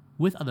open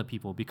with other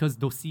people, because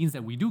those scenes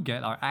that we do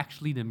get are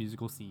actually the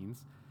musical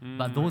scenes.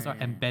 But those are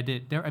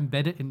embedded, they're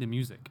embedded in the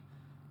music.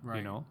 Right.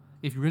 You know?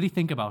 If you really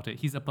think about it,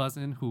 he's a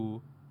person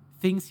who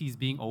thinks he's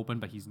being open,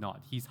 but he's not.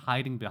 He's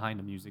hiding behind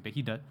the music that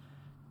he does.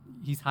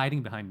 He's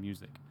hiding behind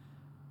music.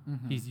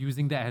 He's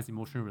using that as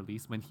emotional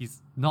release when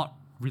he's not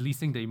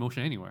releasing the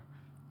emotion anywhere.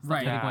 He's not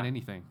Right. letting Yeah. on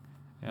anything.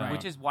 Yeah. Right.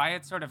 Which is why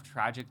it's sort of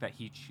tragic that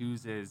he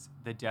chooses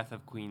The Death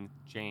of Queen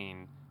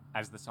Jane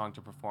as the song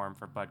to perform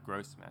for Bud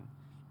Grossman.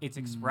 It's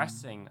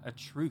expressing a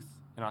truth,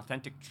 an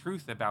authentic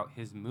truth about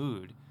his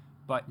mood,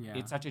 but Yeah.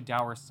 it's such a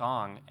dour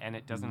song, and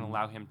it doesn't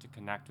allow him to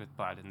connect with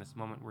Bud in this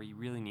moment where he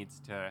really needs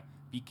to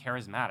be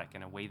charismatic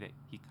in a way that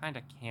he kind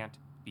of can't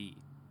be.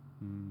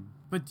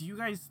 But do you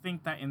guys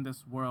think that in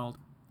this world,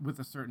 with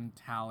a certain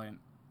talent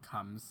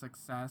comes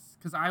success?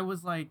 Because I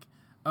was like,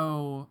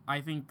 oh,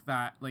 I think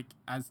that, like,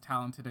 as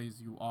talented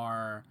as you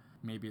are,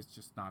 maybe it's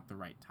just not the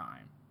right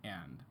time.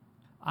 And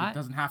it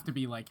doesn't have to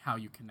be, like, how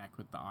you connect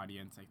with the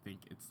audience. I think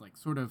it's, like,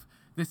 sort of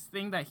this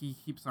thing that he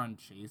keeps on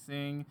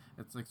chasing.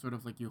 It's, like, sort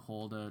of like you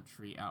hold a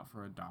treat out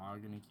for a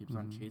dog, and he keeps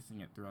on chasing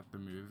it throughout the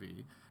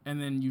movie. And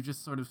then you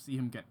just sort of see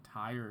him get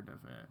tired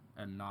of it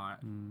and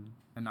not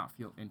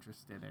feel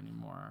interested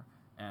anymore.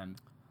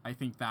 And I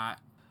think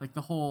that, like,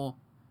 the whole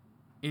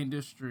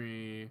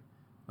industry,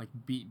 like,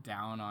 beat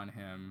down on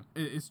him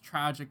is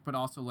tragic, but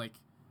also, like,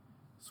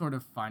 sort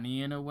of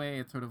funny in a way.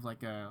 It's sort of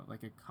like a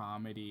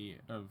comedy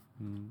of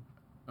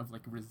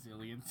like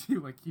resilience. You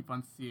like keep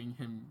on seeing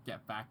him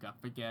get back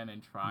up again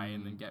and try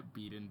and then get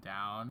beaten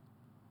down.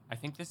 I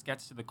think this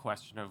gets to the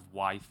question of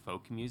why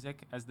folk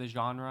music as the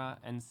genre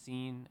and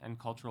scene and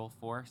cultural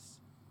force.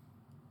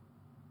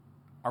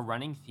 A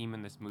running theme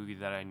in this movie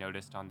that I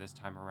noticed on this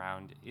time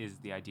around is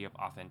the idea of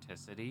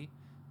authenticity,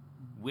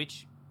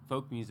 which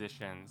folk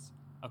musicians,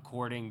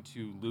 according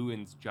to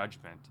Lewin's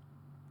judgment,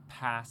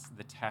 pass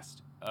the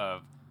test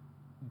of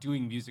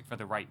doing music for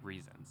the right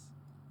reasons.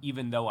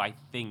 Even though I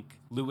think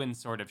Lewin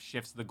sort of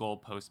shifts the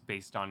goalpost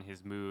based on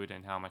his mood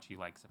and how much he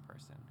likes a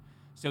person.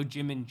 So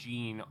Jim and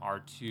Gene are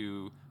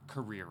two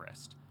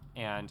careerists,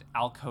 and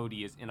Al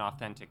Cody is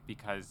inauthentic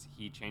because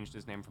he changed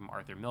his name from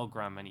Arthur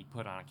Milgram and he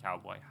put on a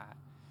cowboy hat.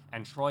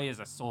 And Troy is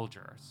a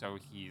soldier, so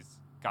he's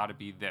got to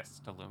be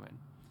this to Lewin.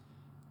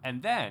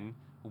 And then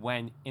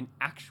when an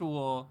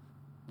actual,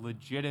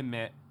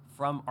 legitimate,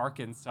 from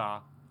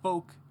Arkansas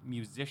folk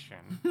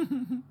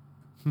musician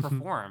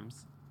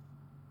performs,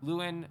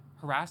 Lewin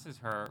harasses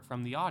her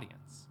from the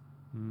audience.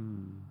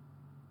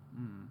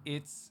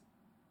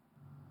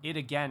 It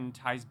again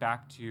ties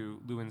back to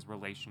Lewin's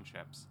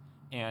relationships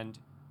and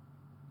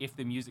if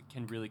the music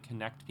can really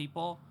connect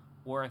people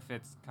or if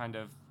it's kind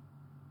of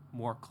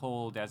more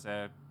cold as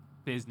a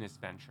business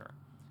venture.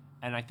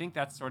 And I think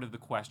that's sort of the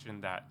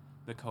question that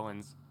the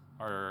Coens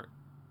are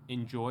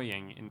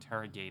enjoying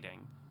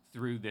interrogating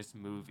through this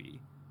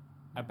movie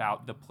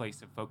about the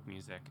place of folk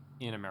music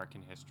in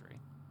American history.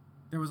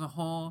 There was a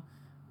whole,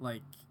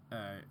 like,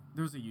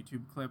 there was a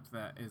YouTube clip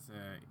that is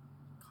a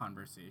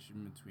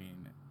conversation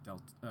between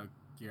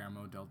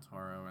Guillermo del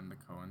Toro and the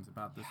Coens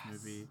about this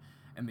movie,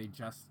 and they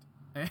just,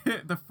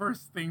 the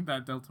first thing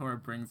that del Toro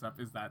brings up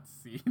is that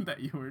scene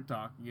that you were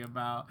talking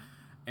about,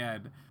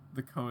 and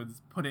the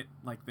Coens put it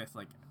like this,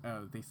 like,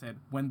 oh, they said,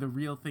 when the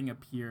real thing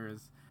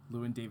appears,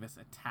 Llewyn Davis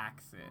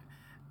attacks it,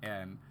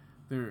 and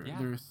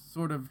they're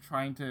sort of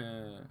trying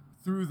to,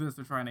 through this,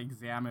 they're trying to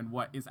examine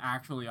what is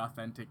actually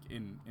authentic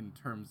in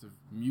terms of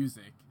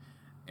music,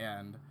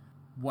 and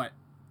what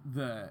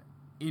the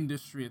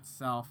industry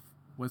itself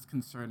was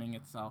concerning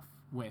itself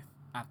with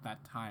at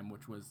that time,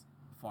 which was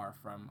far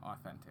from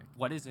authentic.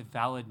 What is a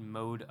valid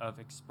mode of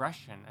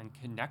expression and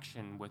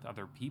connection with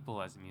other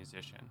people as a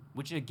musician?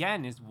 Which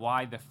again is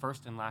why the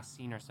first and last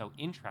scene are so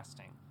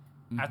interesting.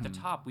 At the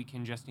top, we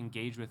can just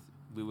engage with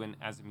Lewin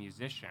as a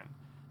musician,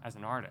 as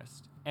an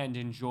artist, and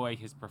enjoy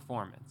his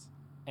performance.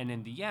 And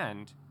in the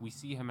end, we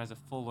see him as a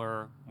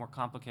fuller, more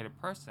complicated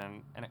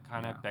person, and it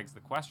kind of begs the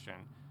question,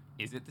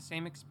 is it the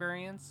same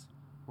experience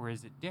or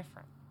is it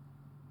different?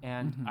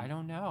 And I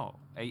don't know.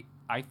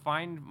 I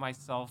find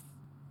myself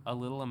a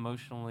little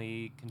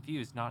emotionally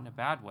confused, not in a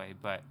bad way,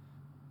 but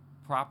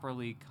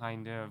properly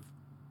kind of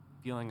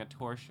feeling a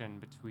torsion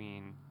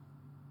between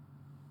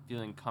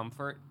feeling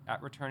comfort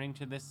at returning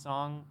to this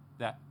song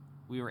that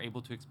we were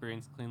able to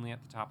experience cleanly at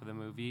the top of the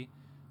movie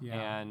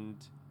and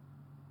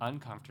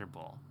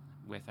uncomfortable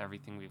with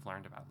everything we've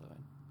learned about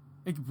Lewin.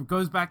 It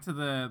goes back to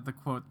the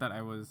quote that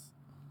I was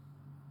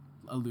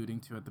alluding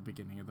to at the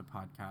beginning of the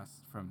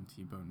podcast from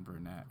T-Bone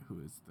Burnett, who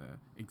is the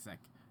exec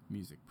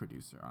music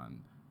producer on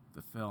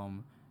the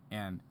film,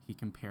 and he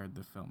compared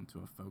the film to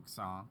a folk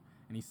song.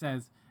 And he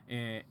says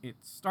it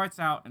starts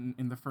out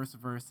in the first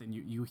verse, and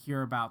you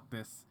hear about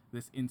this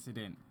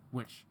incident,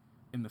 which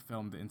in the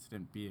film, the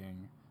incident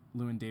being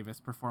Lewin Davis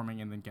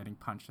performing and then getting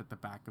punched at the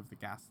back of the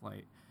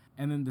gaslight.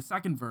 And then the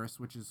second verse,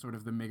 which is sort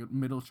of the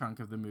middle chunk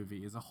of the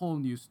movie, is a whole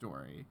new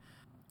story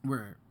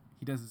where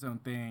he does his own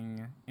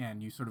thing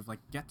and you sort of like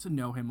get to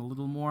know him a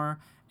little more.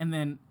 And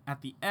then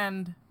at the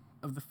end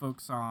of the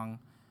folk song,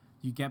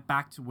 you get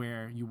back to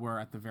where you were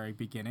at the very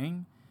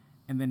beginning.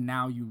 And then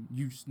now you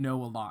just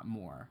know a lot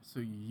more. So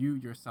you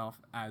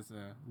yourself, as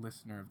a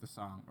listener of the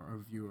song or a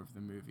viewer of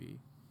the movie,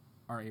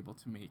 are able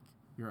to make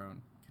your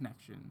own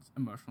connections,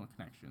 emotional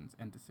connections,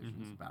 and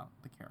decisions about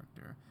the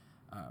character.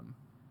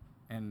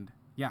 And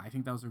yeah, I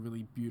think that was a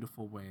really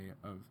beautiful way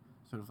of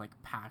sort of like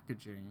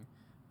packaging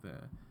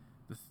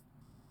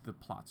the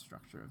plot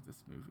structure of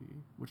this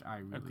movie, which I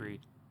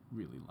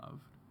really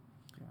loved.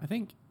 Yeah. I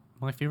think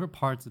my favorite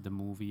parts of the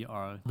movie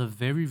are the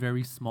very,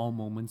 very small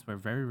moments where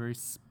very, very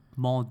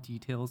small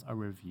details are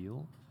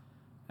revealed.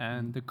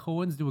 And the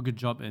Coens do a good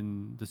job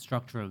in the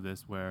structure of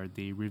this, where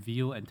they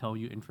reveal and tell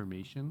you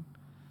information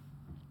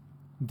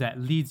that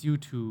leads you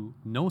to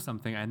know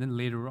something, and then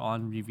later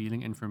on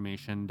revealing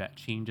information that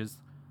changes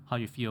how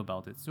you feel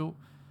about it. So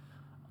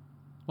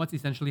what's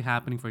essentially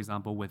happening, for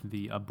example, with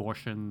the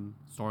abortion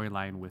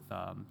storyline with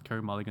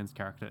Carey Mulligan's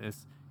character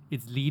is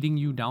it's leading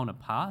you down a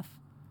path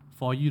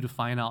for you to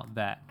find out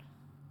that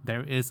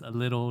there is a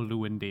little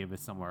Lewin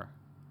Davis somewhere.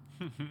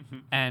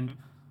 And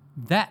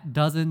that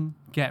doesn't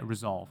get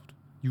resolved.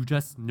 You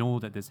just know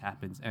that this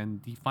happens.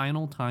 And the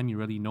final time you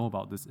really know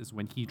about this is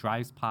when he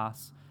drives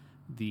past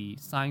the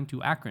sign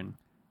to Akron.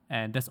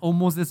 And there's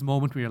almost this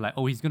moment where you're like,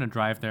 oh, he's going to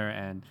drive there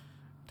and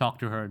talk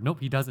to her. Nope,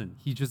 he doesn't.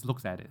 He just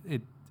looks at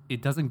it.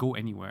 It doesn't go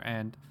anywhere.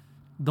 And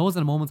those are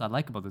the moments I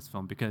like about this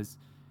film, because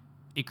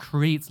it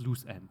creates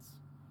loose ends.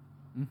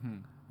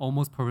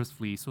 Almost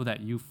purposefully, so that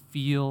you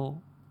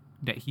feel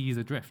that he is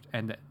adrift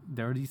and that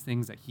there are these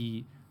things that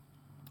he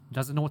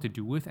doesn't know what to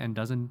do with and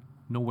doesn't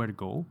know where to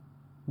go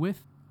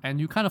with. And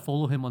you kind of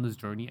follow him on this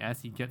journey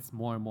as he gets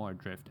more and more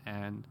adrift.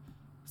 And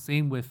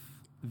same with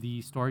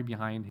the story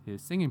behind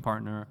his singing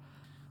partner.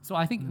 So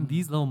I think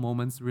these little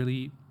moments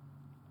really,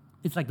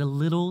 it's like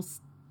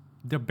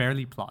they're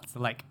barely plots.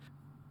 They're like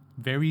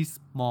very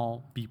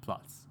small B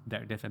plots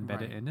that they've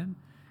embedded in them.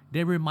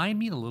 They remind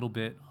me a little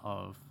bit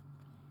of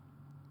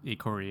a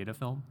Koreeda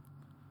film.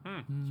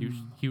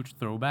 Huge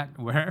throwback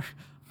where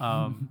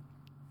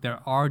there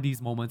are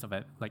these moments of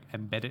like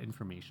embedded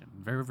information,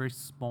 very, very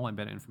small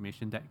embedded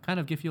information that kind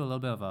of give you a little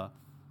bit of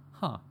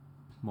a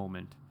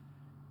moment.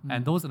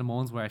 And those are the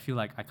moments where I feel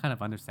like I kind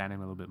of understand him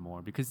a little bit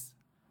more, because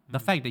the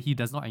fact that he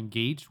does not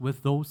engage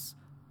with those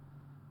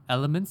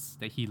elements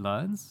that he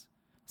learns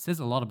says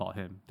a lot about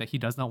him, that he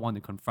does not want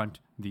to confront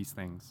these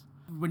things.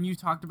 When you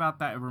talked about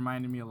that, it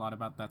reminded me a lot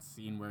about that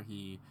scene where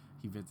he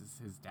visits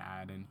his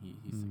dad and he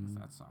sings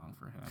that song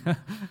for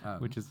him.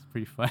 Which is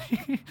pretty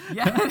funny.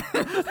 Yeah,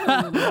 it's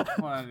a little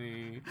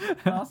funny.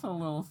 Also a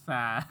little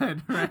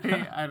sad,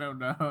 right? I don't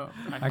know.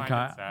 I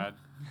find it sad.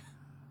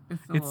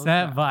 It's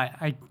sad, but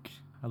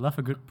I love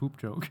a good poop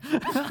joke.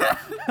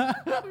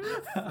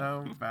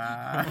 So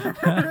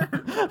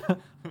bad.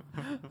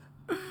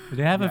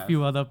 They have a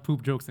few other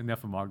poop jokes in their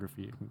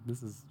filmography.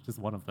 This is just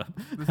one of them.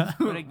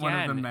 But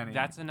again,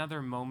 that's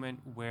another moment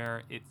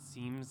where it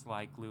seems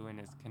like Lewin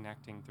is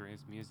connecting through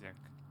his music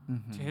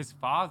to his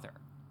father.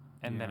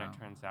 And then it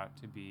turns out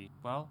to be,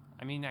 well,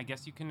 I mean, I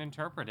guess you can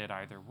interpret it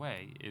either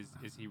way.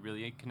 Is he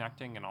really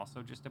connecting and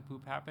also just a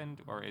poop happened?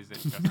 Or is it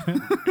just a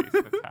poop face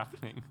that's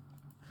happening?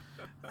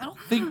 I don't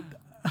think...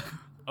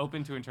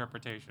 Open to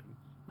interpretation.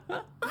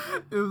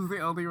 It was the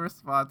only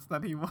response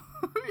that he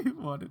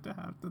wanted to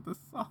have to the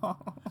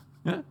song.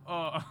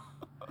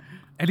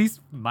 At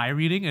least my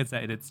reading is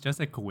that it's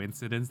just a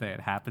coincidence that it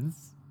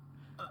happens,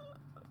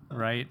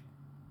 right?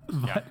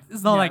 But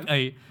it's not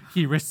like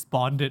he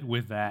responded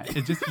with that.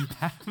 It just he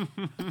happened.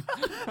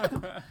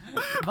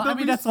 But I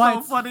mean, that's why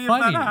it's funny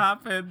funny. If that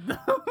happened.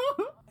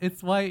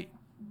 It's why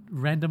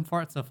random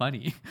farts are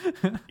funny.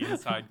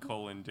 Inside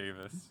Colin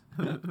Davis.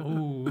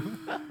 Oh.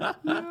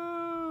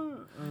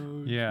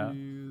 Oh, Yeah.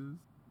 jeez.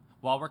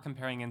 While we're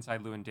comparing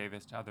Inside Llewyn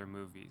Davis to other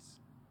movies,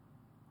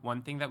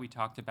 one thing that we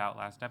talked about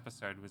last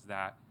episode was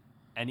that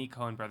any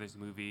Coen Brothers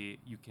movie,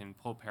 you can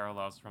pull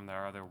parallels from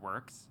their other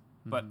works,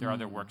 but their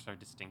other works are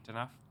distinct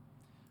enough.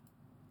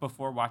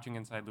 Before watching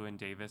Inside Llewyn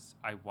Davis,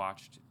 I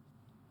watched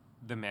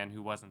The Man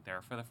Who Wasn't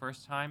There for the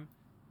first time.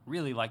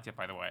 Really liked it,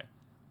 by the way.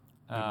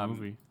 Good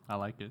movie. I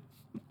like it.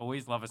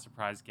 Always love a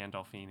surprise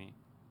Gandolfini.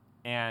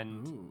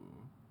 And Ooh.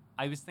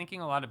 I was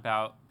thinking a lot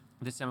about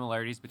the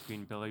similarities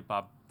between Billy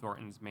Bob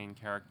Thornton's main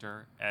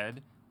character,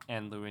 Ed,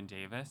 and Llewyn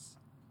Davis.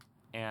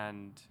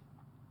 And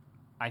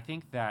I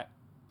think that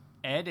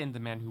Ed in The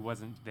Man Who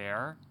Wasn't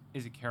There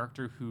is a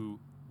character who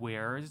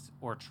wears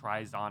or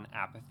tries on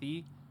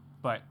apathy,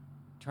 but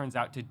turns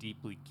out to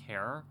deeply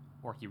care,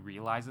 or he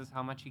realizes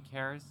how much he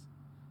cares,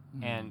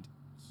 and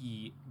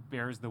he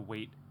bears the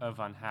weight of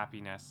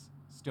unhappiness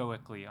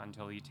stoically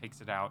until he takes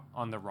it out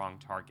on the wrong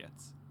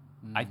targets.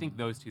 I think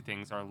those two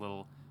things are a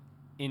little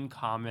in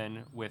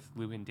common with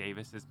Llewyn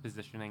Davis's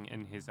positioning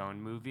in his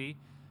own movie,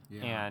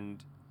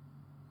 and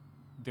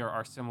there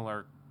are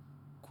similar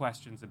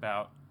questions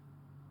about,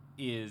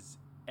 is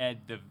Ed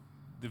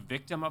the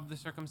victim of the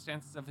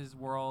circumstances of his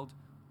world,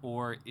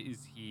 or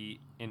is he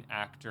an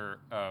actor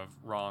of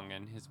wrong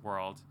in his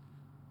world?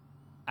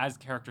 As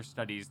character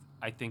studies,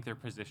 I think they're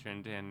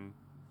positioned in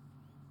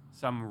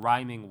some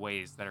rhyming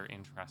ways that are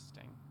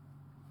interesting.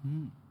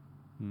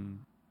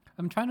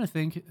 I'm trying to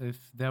think if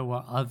there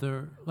were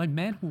other, like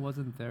Man Who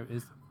Wasn't There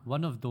is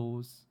one of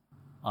those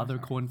other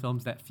Coen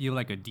films that feel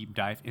like a deep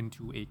dive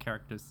into a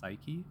character's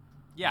psyche,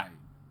 Yeah.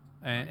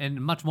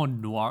 and much more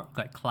noir,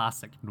 like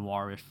classic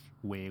noirish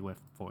way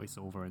with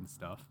voiceover and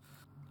stuff.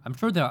 I'm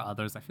sure there are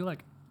others. I feel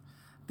like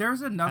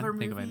There's another Can't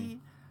think of any. movie,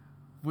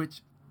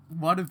 which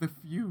one of the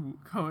few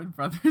Coen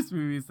Brothers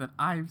movies that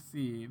I've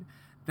seen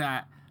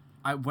that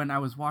when I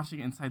was watching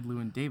Inside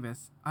Llewyn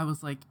Davis, I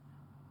was like,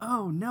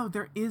 oh no,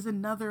 there is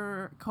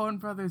another Coen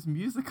Brothers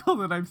musical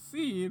that I've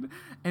seen,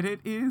 and it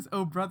is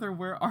Oh Brother,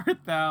 Where Art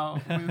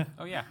Thou? With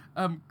Oh, yeah.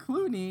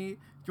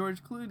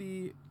 George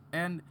Clooney,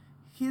 and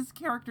his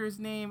character's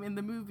name in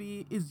the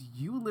movie is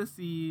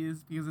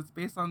Ulysses because it's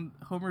based on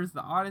Homer's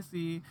The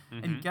Odyssey.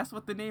 And guess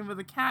what the name of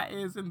the cat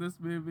is in this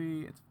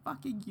movie? It's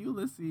fucking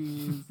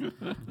Ulysses.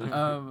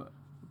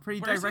 Pretty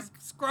Where's direct.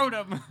 his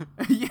scrotum?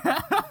 Yeah.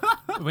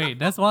 wait,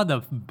 that's one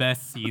of the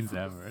best scenes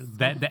ever.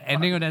 That the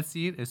ending of that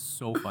scene is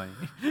so funny.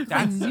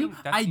 I knew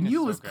it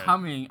so was good.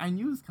 coming. I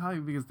knew it was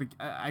coming because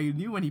I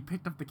knew when he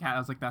picked up the cat, I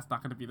was like, that's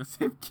not going to be the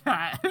same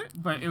cat.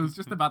 But it was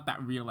just about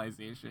that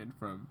realization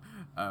from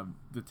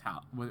the town.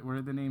 What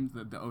are the names?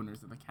 The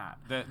owners of the cat.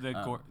 The the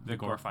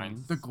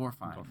Gorfines. The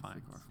Gorfines.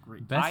 Gorfines.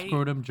 Great. Best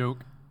scrotum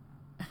joke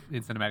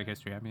in cinematic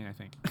history. I mean, I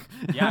think.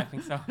 Yeah, I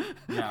think so.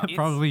 Yeah. It's-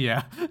 Probably,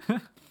 yeah.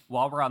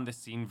 While we're on this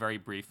scene very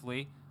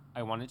briefly,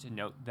 I wanted to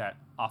note that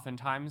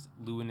oftentimes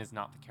Llewyn is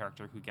not the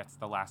character who gets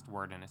the last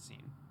word in a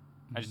scene.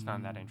 I just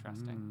found that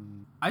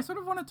interesting. I sort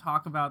of want to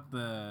talk about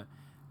the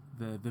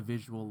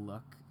visual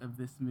look of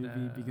this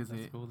movie because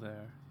let's it go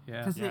there.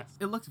 Yeah. because Yes.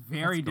 it looks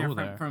very Let's go different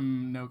there.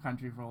 from No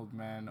Country for Old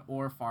Men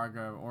or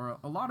Fargo or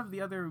a lot of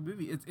the other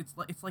movies. It's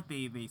like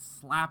they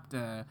slapped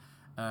a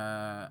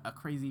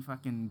crazy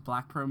fucking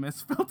Black Pro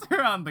Mist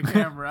filter on the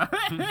camera.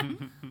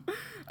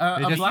 A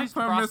just Black used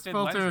Pro Mist frosted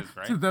filter lenses,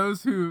 right?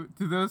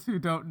 to those who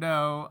don't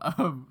know,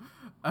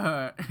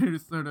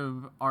 sort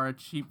of are a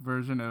cheap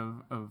version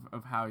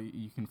of how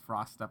you can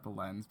frost up a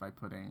lens by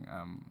putting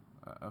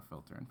a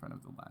filter in front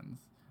of the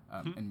lens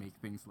and make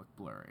things look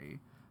blurry.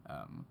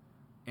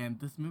 And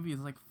this movie is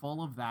like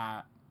full of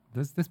that.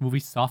 This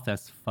movie's soft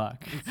as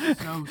fuck.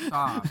 It's so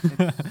soft.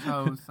 It's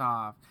so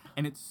soft.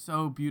 And it's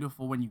so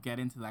beautiful when you get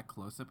into that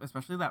close-up,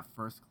 especially that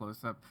first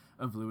close-up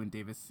of Llewyn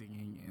Davis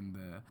singing in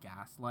the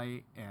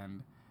gaslight.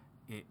 And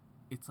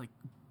it's like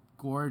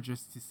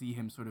gorgeous to see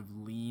him sort of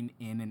lean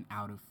in and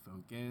out of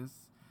focus.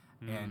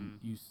 And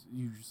you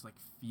just like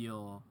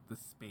feel the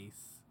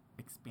space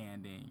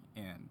expanding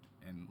and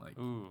like,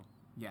 Ooh,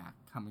 yeah,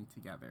 coming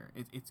together.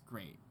 It's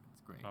great.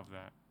 It's great. love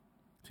that.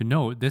 To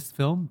note, this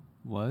film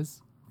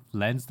was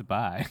lensed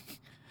by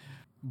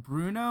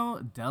Bruno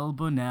Del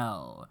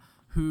Bonell,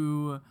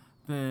 who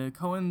the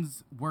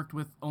Coens worked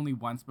with only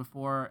once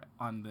before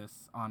on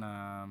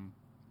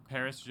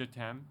Paris Je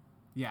t'aime.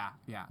 yeah.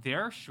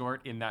 Their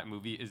short in that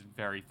movie is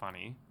very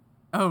funny.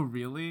 Oh,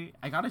 really?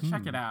 I gotta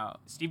check it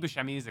out. Steve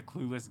Buscemi is a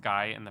clueless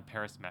guy in the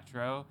Paris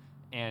metro,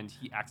 and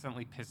he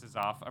accidentally pisses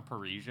off a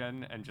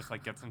Parisian and just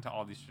like gets into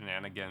all these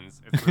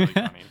shenanigans. It's really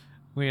funny.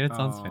 Wait, that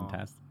sounds Oh,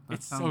 fantastic. that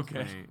It's so sounds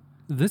good. great.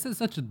 This is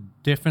such a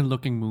different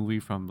looking movie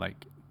from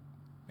like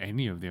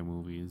any of their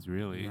movies,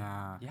 really.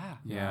 Yeah. Yeah.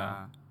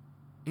 Yeah.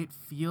 It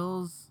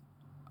feels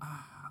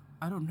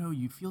I don't know,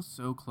 you feel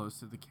so close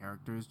to the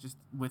characters just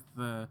with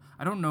I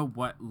don't know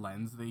what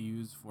lens they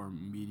use for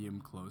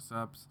medium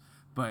close-ups,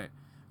 but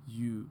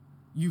you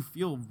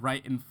feel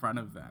right in front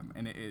of them,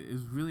 and it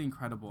is really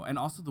incredible. And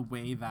also the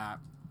way that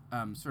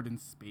certain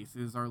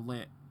spaces are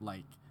lit,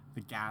 like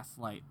the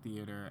Gaslight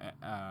Theater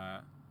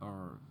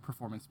or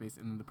performance space,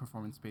 and the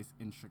performance space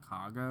in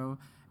Chicago.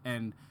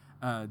 And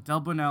Del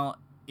Bunnell,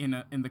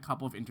 in the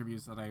couple of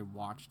interviews that I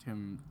watched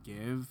him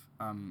give,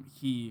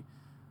 he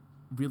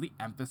really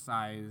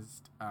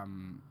emphasized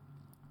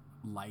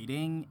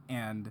lighting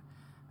and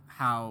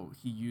how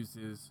he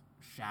uses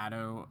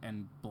shadow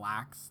and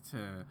blacks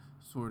to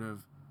sort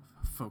of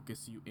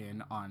focus you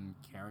in on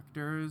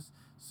characters.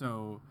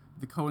 So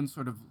the Coens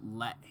sort of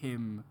let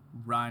him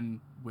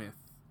run with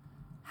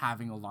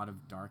having a lot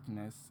of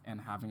darkness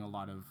and having a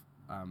lot of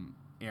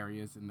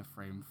areas in the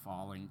frame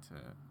falling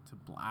to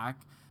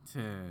black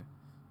to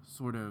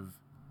sort of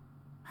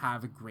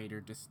have a greater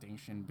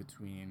distinction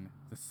between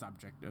the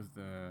subject of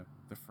the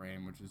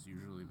frame, which is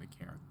usually the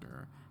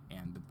character,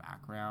 and the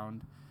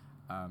background.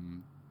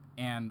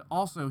 And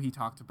also he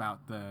talked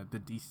about the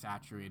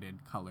desaturated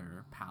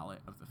color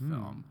palette of the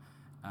film.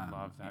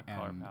 Love that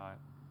color palette.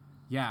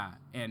 Yeah,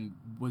 and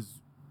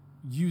was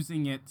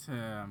using it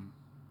to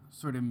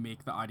sort of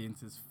make the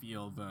audiences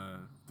feel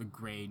the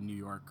gray New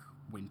York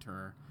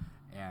winter,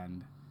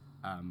 and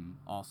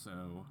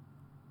also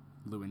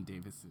Llewyn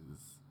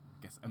Davis's,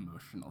 I guess,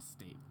 emotional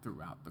state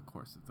throughout the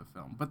course of the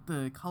film. But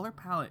the color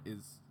palette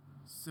is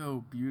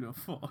so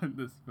beautiful in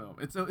this film.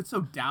 It's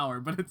so dour,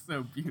 but it's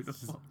so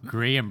beautiful.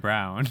 Gray and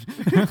brown.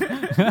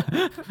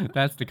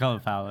 That's the color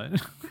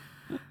palette.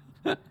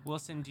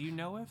 Wilson, do you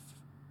know if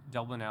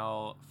Del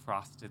Bunnell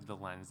frosted the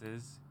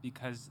lenses?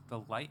 Because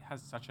the light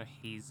has such a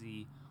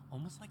hazy,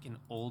 almost like an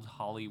old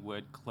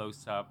Hollywood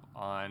close-up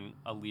on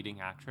a leading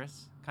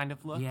actress kind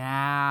of look.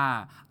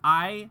 Yeah.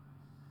 I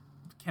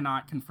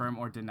cannot confirm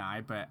or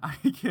deny, but I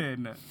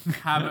can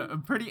have a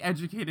pretty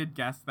educated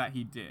guess that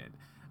he did.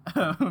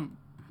 I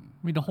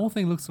mean, the whole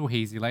thing looks so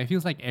hazy. Like, it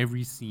feels like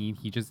every scene,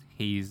 he just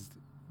hazed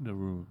the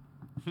room.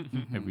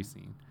 Every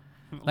scene.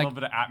 A Like- little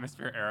bit of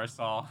atmosphere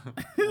aerosol,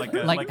 like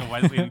a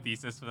Wesleyan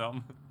thesis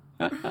film.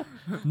 No, This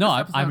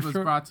episode I'm was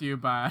sure brought to you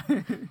by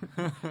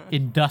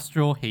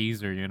industrial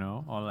hazer, you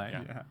know? Or like,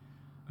 yeah.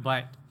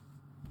 but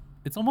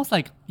it's almost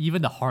like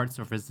even the hard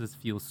surfaces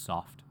feel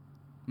soft.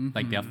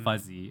 Like they're Mhm.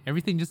 fuzzy.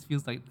 Everything just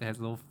feels like it has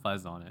a little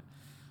fuzz on it.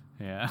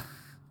 Yeah.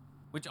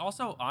 Which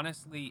also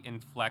honestly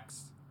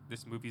inflects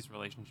this movie's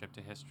relationship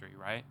to history,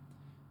 right?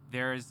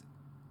 There's,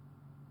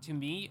 to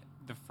me,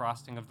 the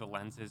frosting of the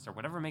lenses or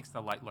whatever makes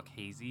the light look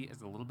hazy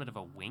is a little bit of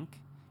a wink,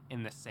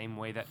 in the same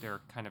way that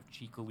they're kind of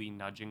cheekily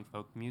nudging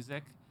folk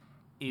music.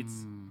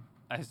 It's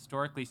a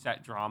historically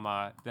set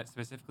drama that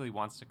specifically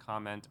wants to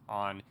comment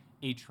on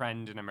a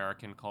trend in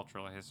American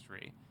cultural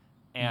history.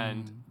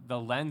 And the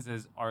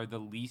lenses are the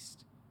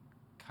least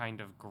kind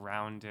of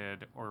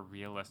grounded or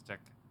realistic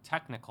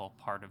technical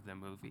part of the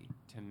movie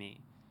to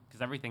me,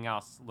 because everything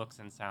else looks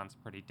and sounds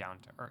pretty down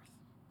to earth.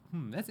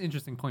 That's an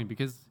interesting point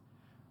because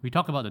we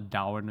talk about the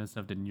dourness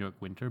of the New York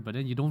winter, but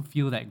then you don't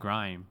feel that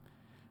grime.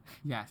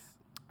 Yes.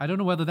 I don't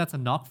know whether that's a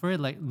knock for it,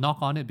 like knock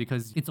on it,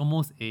 because it's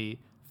almost a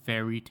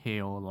fairy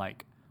tale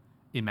like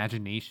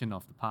imagination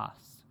of the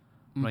past.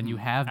 When you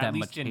have that At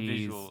least much in haze,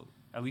 visual,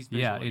 at least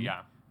visually,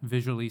 yeah.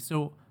 visually.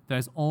 So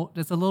there's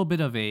a little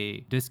bit of a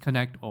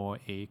disconnect or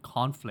a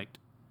conflict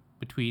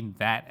between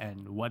that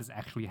and what is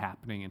actually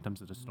happening in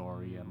terms of the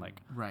story and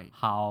like Right.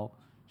 how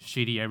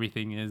shitty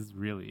everything is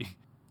really.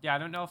 Yeah, I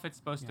don't know if it's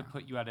supposed to Yeah.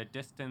 put you at a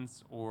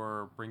distance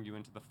or bring you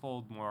into the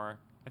fold more.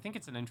 I think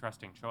it's an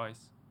interesting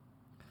choice.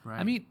 Right.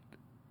 I mean,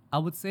 I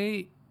would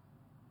say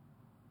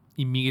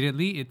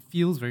immediately it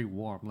feels very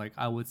warm. Like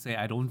I would say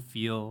I don't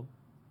feel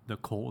the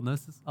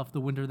coldness of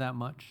the winter that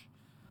much.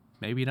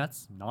 Maybe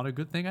that's not a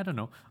good thing. I don't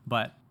know.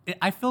 But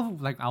I feel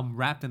like I'm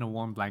wrapped in a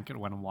warm blanket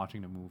when I'm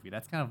watching the movie.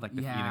 That's kind of like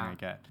the feeling Yeah. I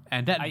get.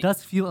 And that I-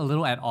 does feel a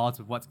little at odds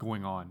with what's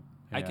going on.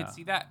 I could Yeah.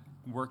 see that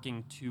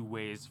working two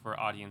ways for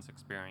audience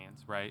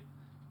experience, right?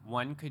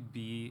 One could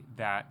be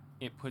that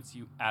it puts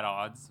you at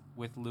odds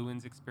with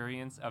Llewyn's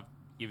experience of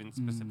even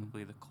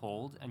specifically the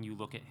cold, and you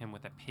look at him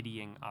with a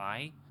pitying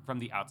eye from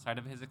the outside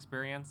of his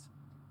experience.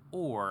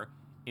 Or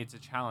it's a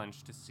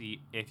challenge to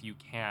see if you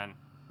can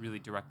really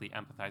directly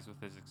empathize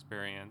with his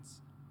experience,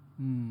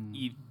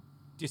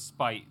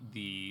 despite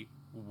the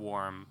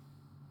warm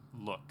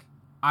look.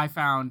 I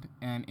found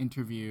an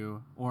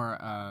interview or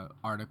a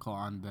article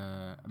on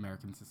the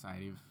American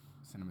Society of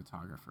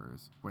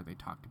Cinematographers where they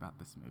talked about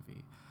this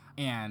movie.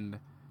 And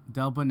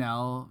Del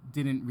Bunnell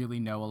didn't really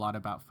know a lot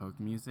about folk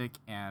music,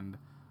 and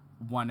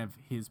one of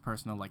his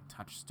personal like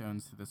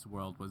touchstones to this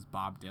world was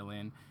Bob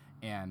Dylan.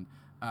 And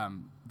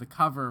the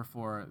cover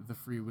for The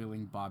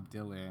Freewheeling Bob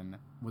Dylan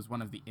was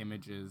one of the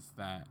images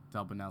that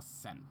Del Bunnell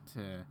sent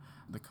to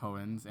the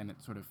Coens, and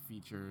it sort of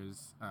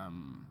features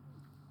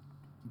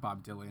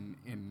Bob Dylan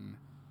in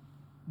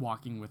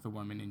walking with a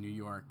woman in New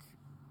York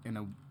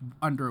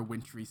under a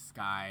wintry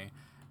sky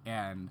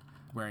and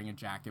wearing a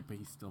jacket, but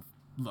he still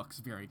looks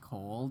very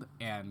cold.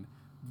 And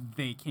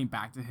they came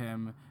back to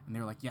him and they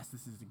were like, yes,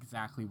 this is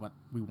exactly what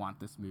we want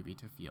this movie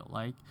to feel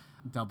like.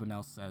 Del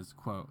Bunnell says,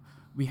 quote,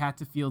 "We had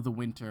to feel the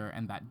winter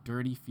and that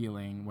dirty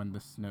feeling when the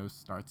snow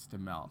starts to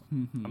melt."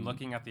 I'm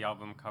looking at the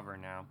album cover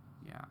now.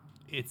 Yeah,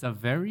 It's a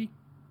very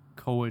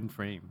Coen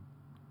frame.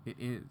 it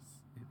is.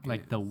 It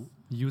like the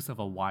use of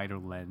a wider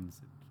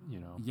lens, you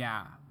know.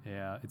 Yeah.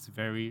 Yeah, it's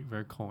very,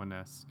 very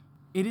Coen-esque.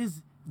 It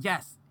is,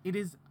 yes, it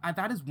is.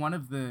 That is one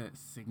of the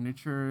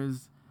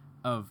signatures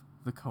of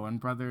the Coen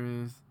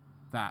brothers.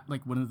 That,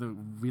 like, one of the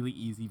really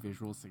easy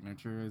visual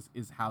signatures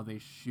is how they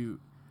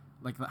shoot.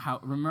 Like,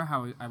 remember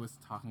how I was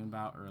talking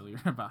about earlier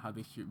about how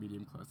they shoot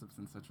medium close-ups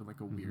in such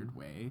a weird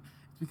way?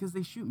 It's because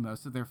they shoot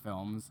most of their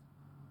films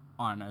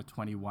on a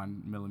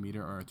 21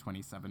 millimeter or a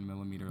 27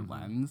 millimeter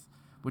lens,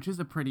 which is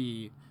a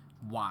pretty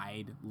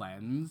wide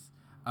lens.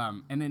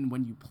 And then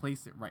when you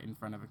place it right in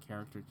front of a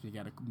character to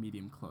get a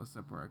medium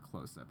close-up or a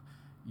close-up,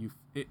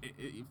 it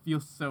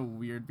feels so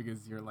weird because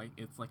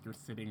it's like you're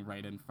sitting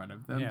right in front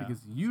of them. Yeah.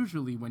 Because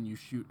usually when you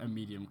shoot a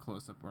medium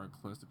close-up or a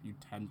close-up, you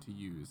tend to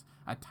use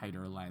a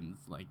tighter lens,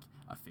 like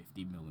a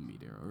 50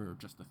 millimeter or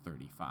just a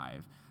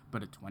 35.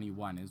 But a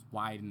 21 is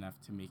wide enough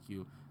to make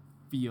you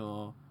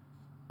feel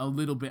a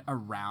little bit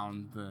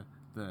around the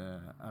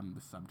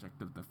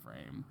subject of the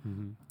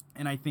frame.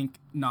 And I think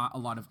not a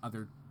lot of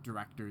other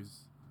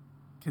directors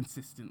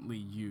consistently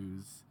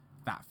use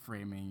that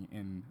framing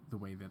in the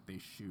way that they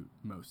shoot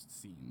most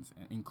scenes,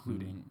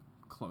 including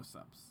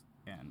close-ups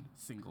and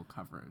single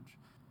coverage.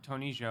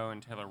 Tony Zhou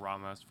and Taylor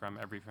Ramos from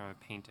Every Frame of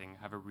Painting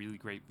have a really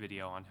great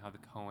video on how the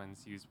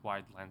Coens use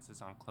wide lenses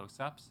on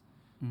close-ups.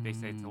 They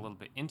say it's a little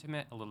bit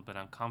intimate, a little bit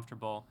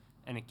uncomfortable,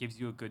 and it gives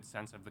you a good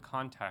sense of the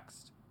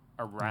context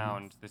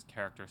around this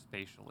character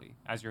spatially,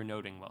 as you're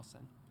noting,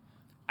 Wilson.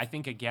 I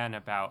think, again,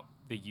 about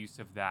the use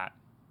of that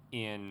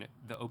in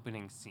the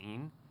opening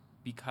scene,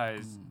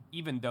 because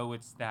even though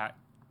it's that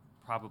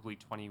probably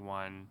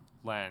 21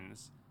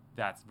 lens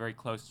that's very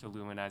close to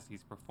Lewin as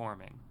he's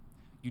performing,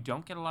 you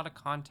don't get a lot of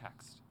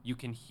context. You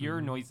can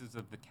hear noises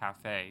of the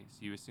cafe, so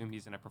you assume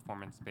he's in a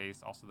performance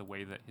space. Also, the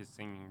way that his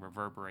singing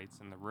reverberates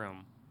in the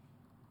room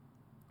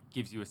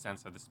gives you a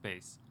sense of the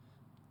space.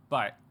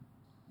 But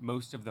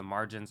most of the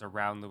margins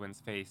around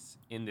Lewin's face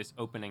in this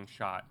opening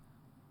shot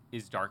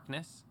is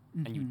darkness,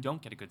 and you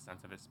don't get a good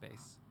sense of his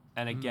space.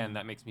 And again,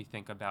 that makes me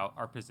think about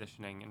our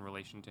positioning in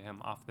relation to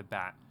him off the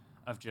bat,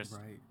 of just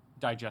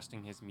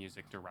digesting his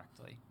music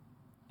directly,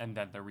 and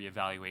then the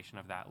reevaluation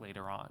of that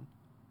later on.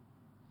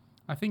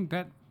 I think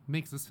that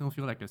makes this film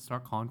feel like a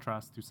stark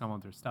contrast to some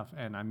of their stuff.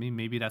 And I mean,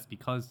 maybe that's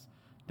because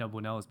Del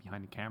Buñuel is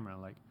behind the camera.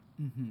 Like,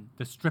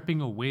 the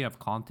stripping away of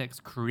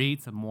context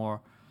creates a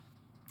more,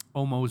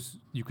 almost,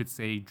 you could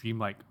say,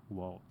 dreamlike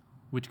world,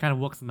 which kind of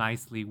works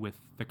nicely with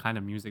the kind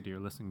of music that you're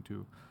listening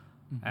to.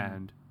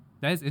 And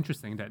that is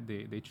interesting that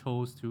they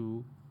chose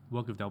to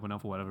work with Del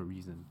Buñuel for whatever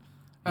reason.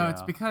 Oh,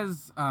 it's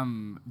because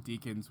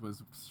Deakins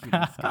was shooting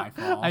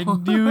Skyfall. I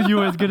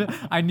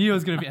knew it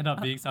was gonna end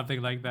up being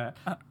something like that.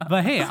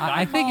 But hey,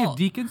 I think if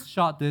Deakins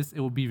shot this, it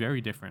would be very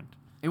different.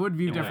 It would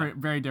be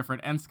very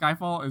different. And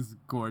Skyfall is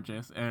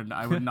gorgeous, and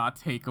I would not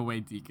take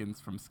away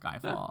Deakins from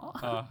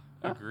Skyfall.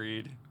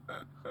 Agreed.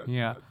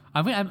 Yeah,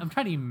 I mean, I'm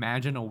trying to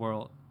imagine a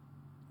world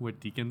where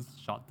Deakins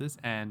shot this,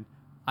 and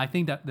I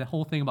think that the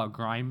whole thing about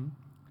grime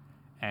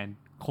and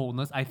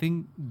coldness, I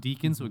think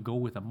Deakins would go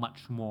with a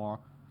much more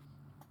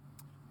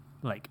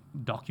like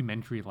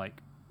documentary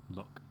like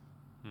look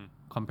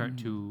compared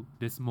to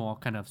this more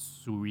kind of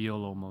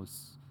surreal,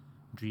 almost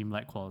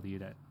dreamlike quality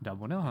that Del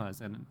Buñuel has.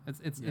 And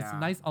it's a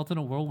nice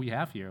alternate world we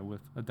have here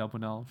with a Del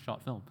Buñuel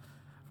shot film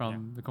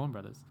from the Coen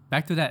brothers.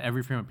 Back to that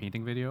Every Frame of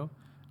Painting video.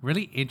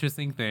 Really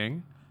interesting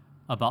thing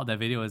about that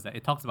video is that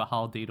it talks about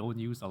how they don't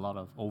use a lot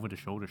of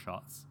over-the-shoulder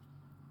shots.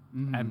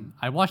 And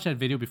I watched that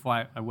video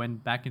before I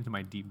went back into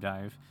my deep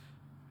dive,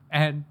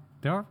 and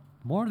there are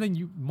more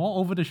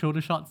over-the-shoulder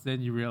shots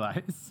than you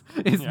realize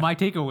is my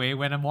takeaway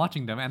when I'm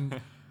watching them.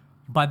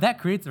 But that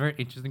creates a very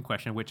interesting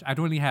question, which I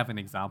don't really have an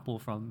example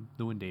from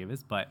Llewyn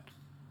Davis, but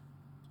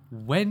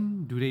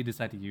when do they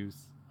decide to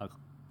use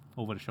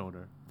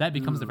over-the-shoulder? That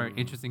becomes a very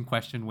interesting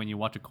question when you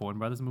watch a Coen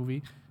Brothers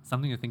movie.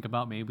 Something to think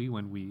about maybe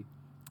when we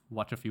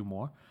watch a few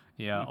more.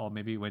 Or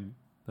maybe when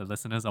the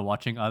listeners are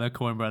watching other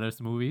Coen Brothers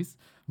movies.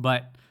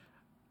 But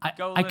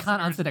I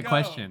can't answer that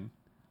question.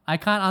 I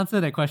can't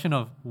answer that question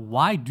of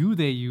why do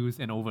they use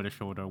an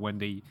over-the-shoulder when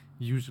they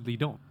usually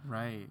don't.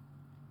 Right.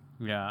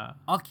 Yeah.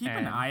 I'll keep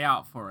an eye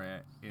out for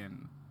it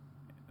in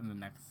the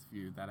next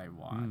few that I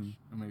watch. And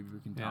maybe we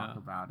can talk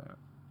about it.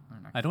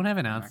 I don't have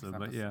an answer,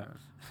 but yeah.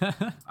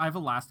 I have a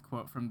last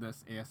quote from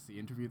this ASC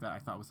interview that I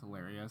thought was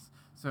hilarious.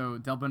 So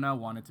Del Buñuel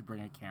wanted to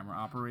bring a camera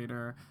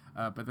operator,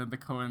 but then the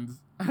Coens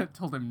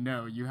told him,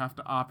 no, you have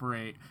to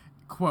operate,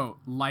 quote,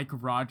 like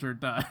Roger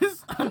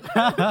does.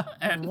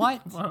 And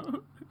what?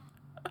 Quote.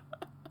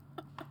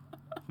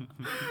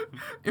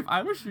 If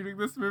I was shooting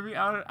this movie,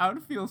 I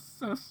would feel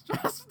so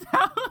stressed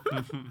out.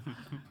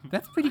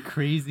 That's pretty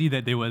crazy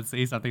that they would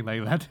say something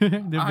like that.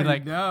 They'd be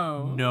like,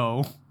 know.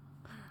 No,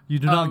 you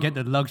do not get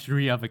the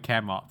luxury of a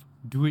cam op.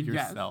 Do it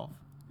yourself.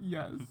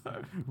 Yes.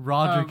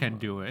 Roger can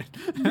do it.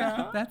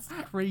 Yeah. That's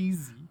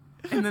crazy.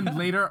 And then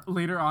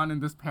later on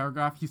in this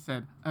paragraph, he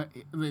said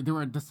they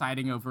were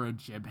deciding over a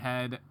jib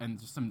head and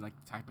just some like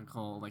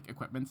technical like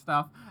equipment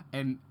stuff,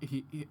 and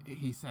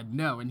he said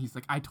no, and he's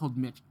like, I told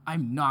Mitch,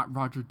 I'm not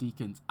Roger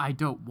Deakins. I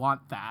don't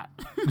want that.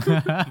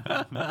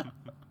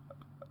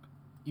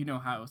 You know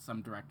how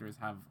some directors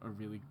have a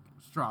really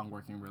strong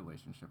working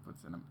relationship with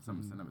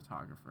some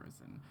cinematographers,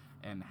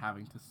 and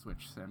having to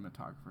switch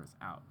cinematographers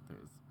out,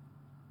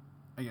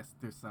 I guess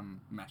there's some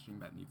meshing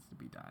that needs to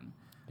be done.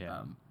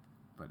 Yeah.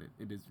 But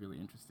it is really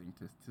interesting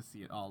to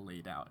see it all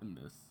laid out in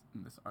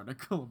this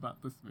article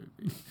about this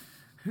movie.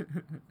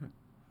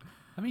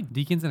 I mean,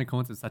 Deakins and the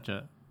Coens is such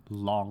a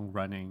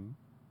long-running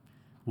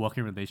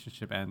working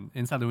relationship, and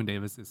Inside Llewyn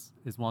Davis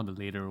is one of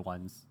the later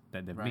ones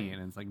that they've made,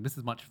 and it's like this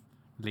is much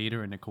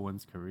later in the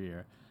Coens'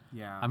 career.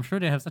 Yeah. I'm sure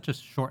they have such a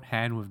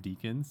shorthand with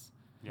Deakins.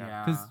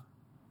 Yeah. Because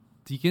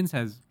Deakins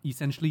has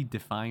essentially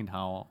defined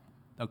how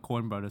a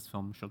Coen Brothers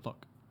film should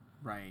look.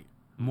 Right.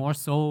 More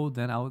so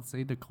than I would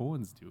say the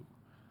Coens do.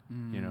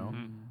 You know?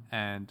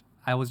 And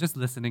I was just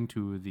listening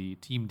to the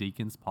Team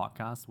Deakins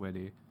podcast where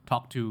they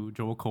talked to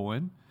Joel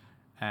Coen,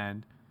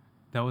 and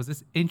there was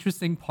this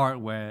interesting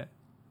part where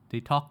they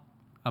talked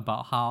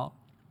about how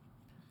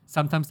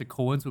sometimes the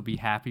Coens would be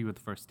happy with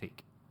the first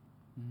take.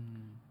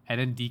 And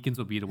then Deakins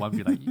would be the one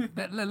be like,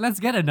 let's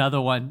get another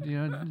one, you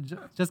know,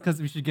 just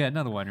because we should get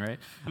another one,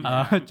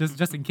 right?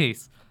 Just in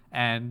case.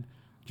 And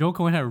Joel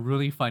Coen had a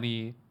really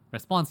funny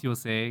response. He was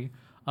saying,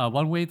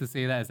 one way to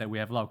say that is that we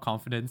have a lot of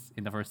confidence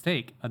in the first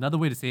take. Another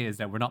way to say it is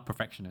that we're not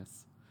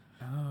perfectionists.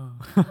 Oh.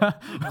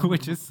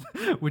 which is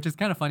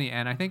kind of funny.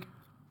 And I think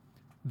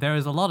there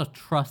is a lot of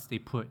trust they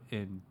put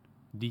in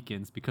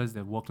Deakins because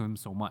they've worked with him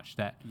so much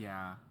that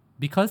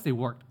because they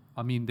worked,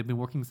 I mean, they've been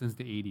working since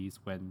the 80s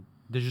when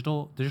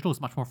digital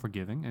is much more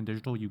forgiving, and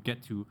digital you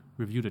get to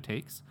review the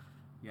takes.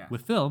 Yeah.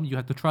 With film, you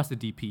have to trust the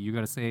DP. You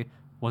got to say,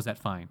 was that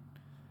fine?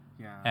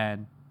 Yeah.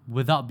 And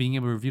without being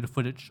able to review the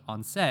footage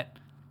on set,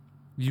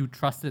 you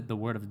trusted the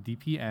word of the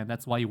DP, and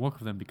that's why you work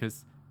with them,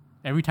 because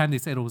every time they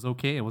said it was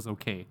okay, it was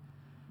okay.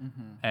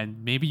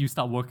 And maybe you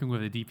start working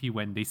with a DP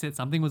when they said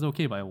something was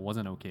okay, but it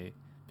wasn't okay,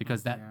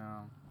 because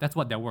that's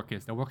what their work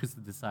is. Their work is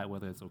to decide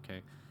whether it's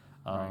okay.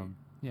 Right.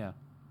 Yeah.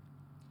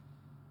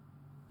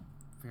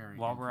 Very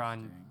While we're on,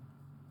 interesting.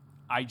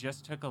 I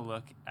just took a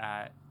look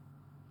at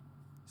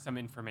some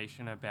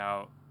information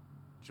about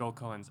Joel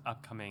Coen's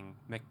upcoming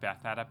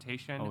Macbeth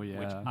adaptation,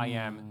 which I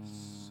am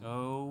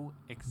so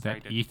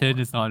excited That Ethan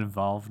for. is not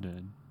involved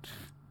in.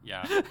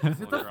 Yeah.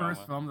 Is it the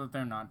first film that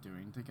they're not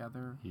doing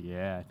together?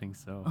 Yeah, I think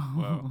so.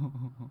 Whoa.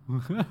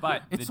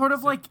 But It's sort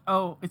of like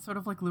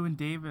Llewyn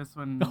Davis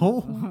when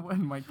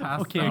when Mike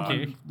passed Okay, on.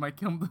 okay. Mike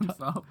killed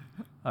himself.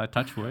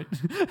 Touch wood.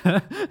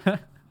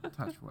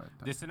 Touch wood.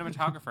 the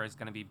cinematographer is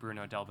going to be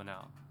Bruno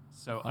Delbonnel.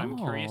 So I'm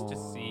curious to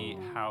see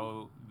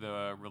how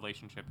the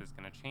relationship is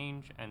going to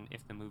change and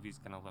if the movie's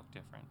going to look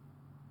different.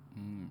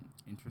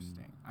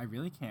 Interesting. I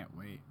really can't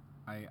wait.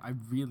 I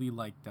really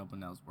like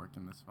Delbonnel's work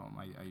in this film.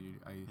 I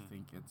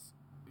think it's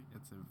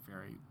a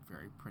very,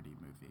 very pretty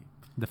movie.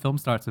 The film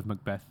starts with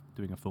Macbeth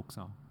doing a folk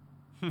song.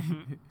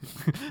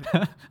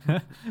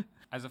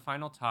 As a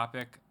final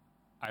topic,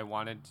 I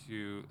wanted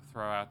to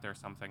throw out there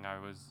something I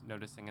was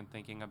noticing and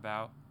thinking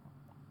about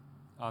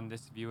on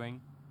this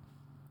viewing,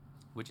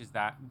 which is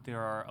that there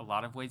are a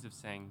lot of ways of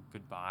saying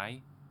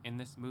goodbye in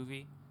this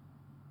movie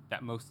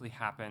that mostly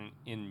happen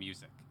in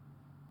music.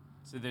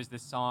 So there's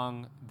this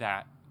song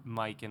that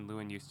Mike and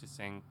Llewyn used to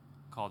sing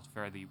called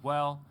Fare Thee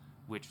Well,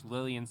 which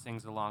Lillian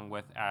sings along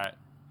with at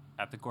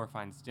the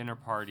Gorfines dinner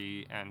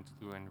party, and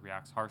Llewyn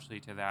reacts harshly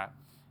to that.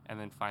 And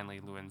then finally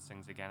Llewyn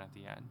sings again at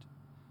the end.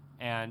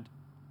 And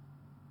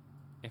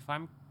if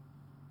I'm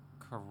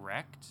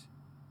correct,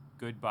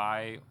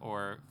 goodbye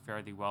or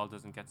Fare Thee Well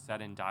doesn't get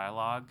said in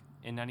dialogue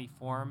in any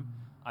form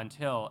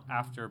until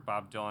after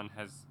Bob Dylan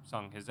has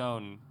sung his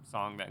own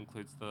song that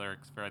includes the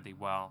lyrics Fare Thee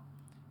Well,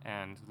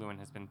 and Llewyn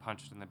has been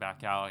punched in the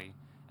back alley.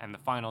 And the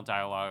final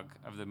dialogue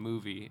of the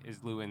movie is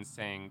Llewyn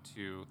saying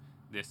to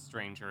this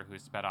stranger who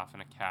sped off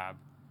in a cab,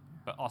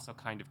 but also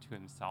kind of to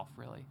himself,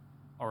 really,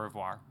 au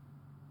revoir.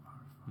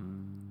 Au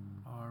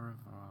revoir.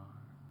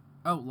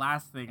 Oh,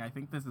 last thing. I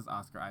think this is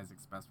Oscar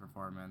Isaac's best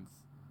performance,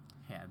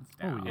 hands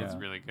down. yeah. It's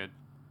really good.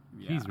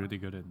 Yeah. He's really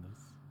good in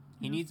this.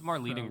 He needs more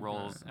leading so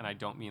roles, good. and I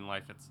don't mean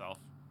life itself.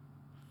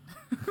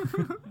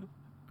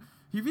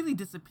 He really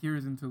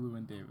disappears into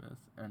Llewyn Davis,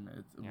 and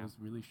it Yeah. was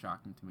really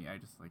shocking to me. I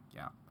just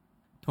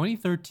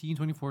 2013,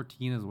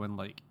 2014 is when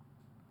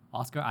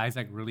Oscar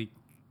Isaac really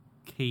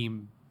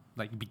became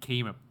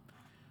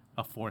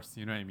a force,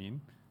 you know what I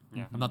mean?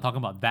 Yeah. I'm not talking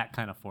about that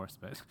kind of force,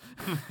 but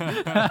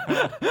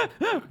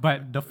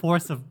but the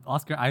force of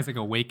Oscar Isaac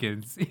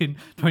awakens in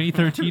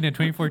 2013 and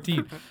 2014.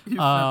 You said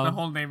the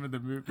whole name of the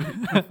movie,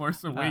 The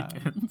Force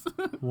Awakens.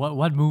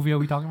 What movie are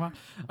we talking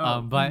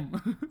about? But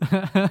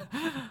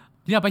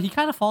yeah, but he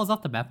kind of falls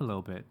off the map a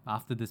little bit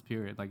after this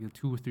period, like a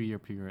 2 or 3 year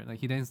period. Like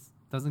he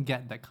doesn't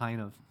get that kind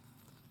of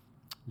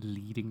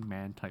leading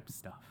man type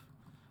stuff.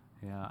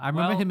 Yeah, I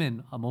remember him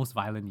in A Most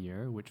Violent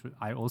Year, which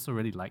I also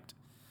really liked.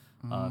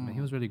 And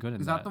he was really good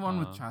in Is that the one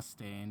with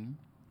Chastain?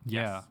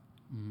 Yeah. Yes.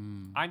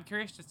 I'm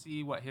curious to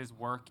see what his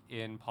work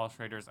in Paul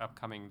Schrader's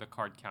upcoming The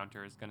Card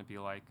Counter is going to be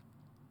like.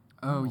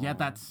 Oh, yeah,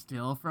 that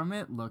still from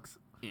it looks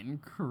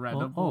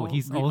incredible. Oh,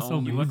 he's The also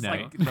only He looks Moon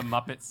one. like the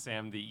Muppet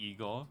Sam the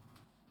Eagle.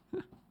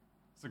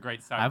 It's a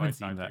great haven't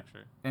side-by-side seen that.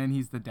 picture. And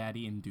he's the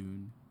daddy in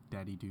Dune.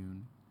 Daddy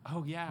Dune.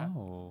 Oh, yeah.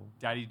 Oh.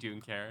 Daddy Dune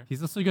Care.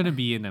 He's also going to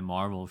be in a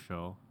Marvel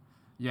show.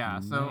 Yeah,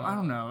 so I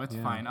don't know. It's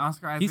Yeah. fine.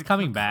 Oscar Isaac, He's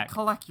coming back.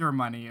 Collect your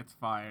money. It's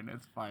fine.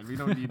 It's fine. We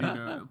don't need you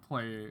to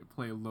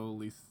play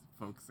lowly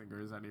folk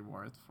singers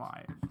anymore. It's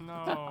fine.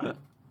 No.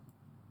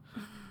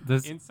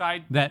 This,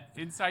 Inside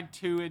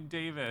 2 in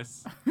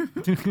Davis.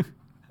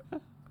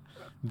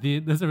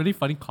 There's a really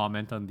funny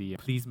comment on the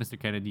Please Mr.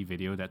 Kennedy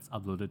video that's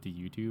uploaded to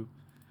YouTube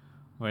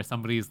where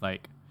somebody's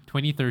like,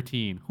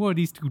 2013, who are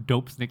these two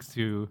dopes next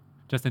to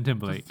Justin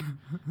Timberlake?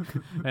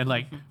 And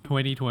like,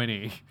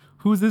 2020,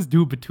 who's this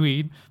dude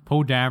between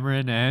Poe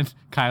Dameron and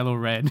Kylo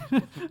Ren?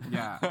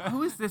 Yeah.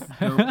 Who is this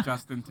dope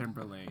Justin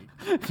Timberlake?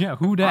 Yeah,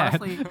 who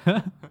that? Honestly,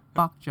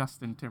 fuck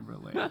Justin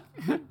Timberlake.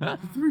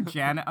 He threw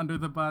Janet under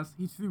the bus.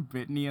 He threw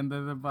Britney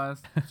under the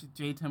bus.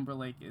 Jay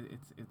Timberlake,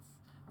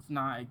 it's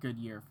not a good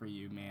year for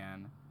you,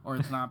 man. Or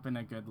it's not been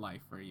a good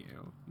life for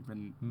you. You've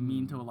been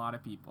mean to a lot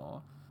of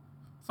people.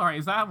 Sorry,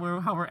 is that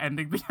how we're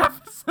ending the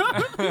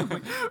episode?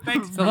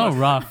 Thanks. It's a little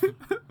rough.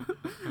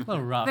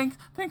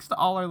 Thanks to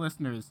all our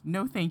listeners.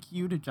 No thank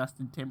you to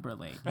Justin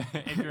Timberlake.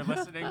 If you're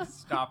listening,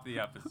 stop the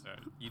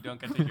episode. You don't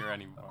get to hear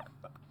anymore.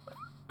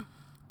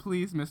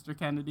 Please, Mr.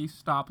 Kennedy,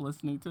 stop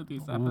listening to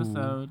this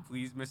episode.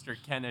 Please, Mr.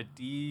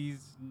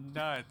 Kennedy's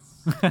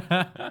nuts.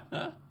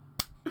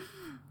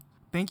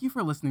 Thank you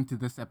for listening to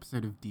this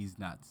episode of D's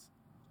Nuts.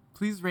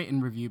 Please rate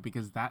and review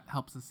because that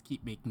helps us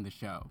keep making the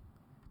show.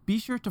 Be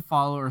sure to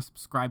follow or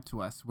subscribe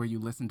to us where you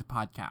listen to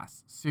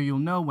podcasts so you'll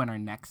know when our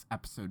next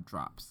episode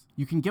drops.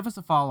 You can give us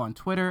a follow on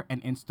Twitter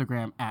and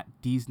Instagram at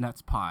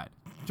DsNutsPod.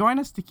 Join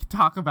us to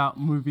talk about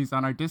movies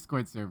on our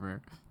Discord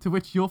server, to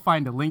which you'll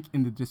find a link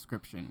in the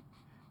description.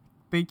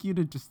 Thank you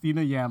to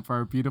Justina Yam for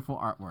our beautiful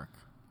artwork.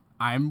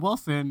 I'm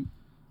Wilson.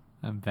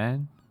 I'm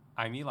Ben.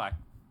 I'm Eli.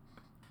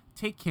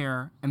 Take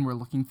care, and we're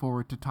looking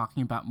forward to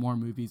talking about more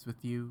movies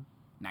with you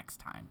next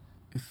time.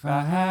 If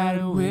I had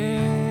a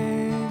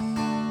wish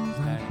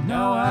like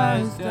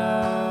Noah's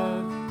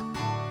dove,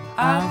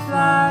 I'd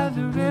fly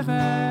the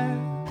river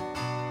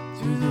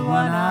to the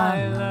one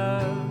I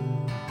love.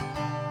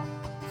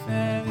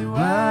 Fare thee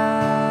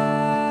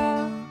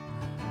well,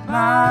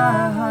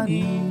 my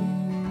honey.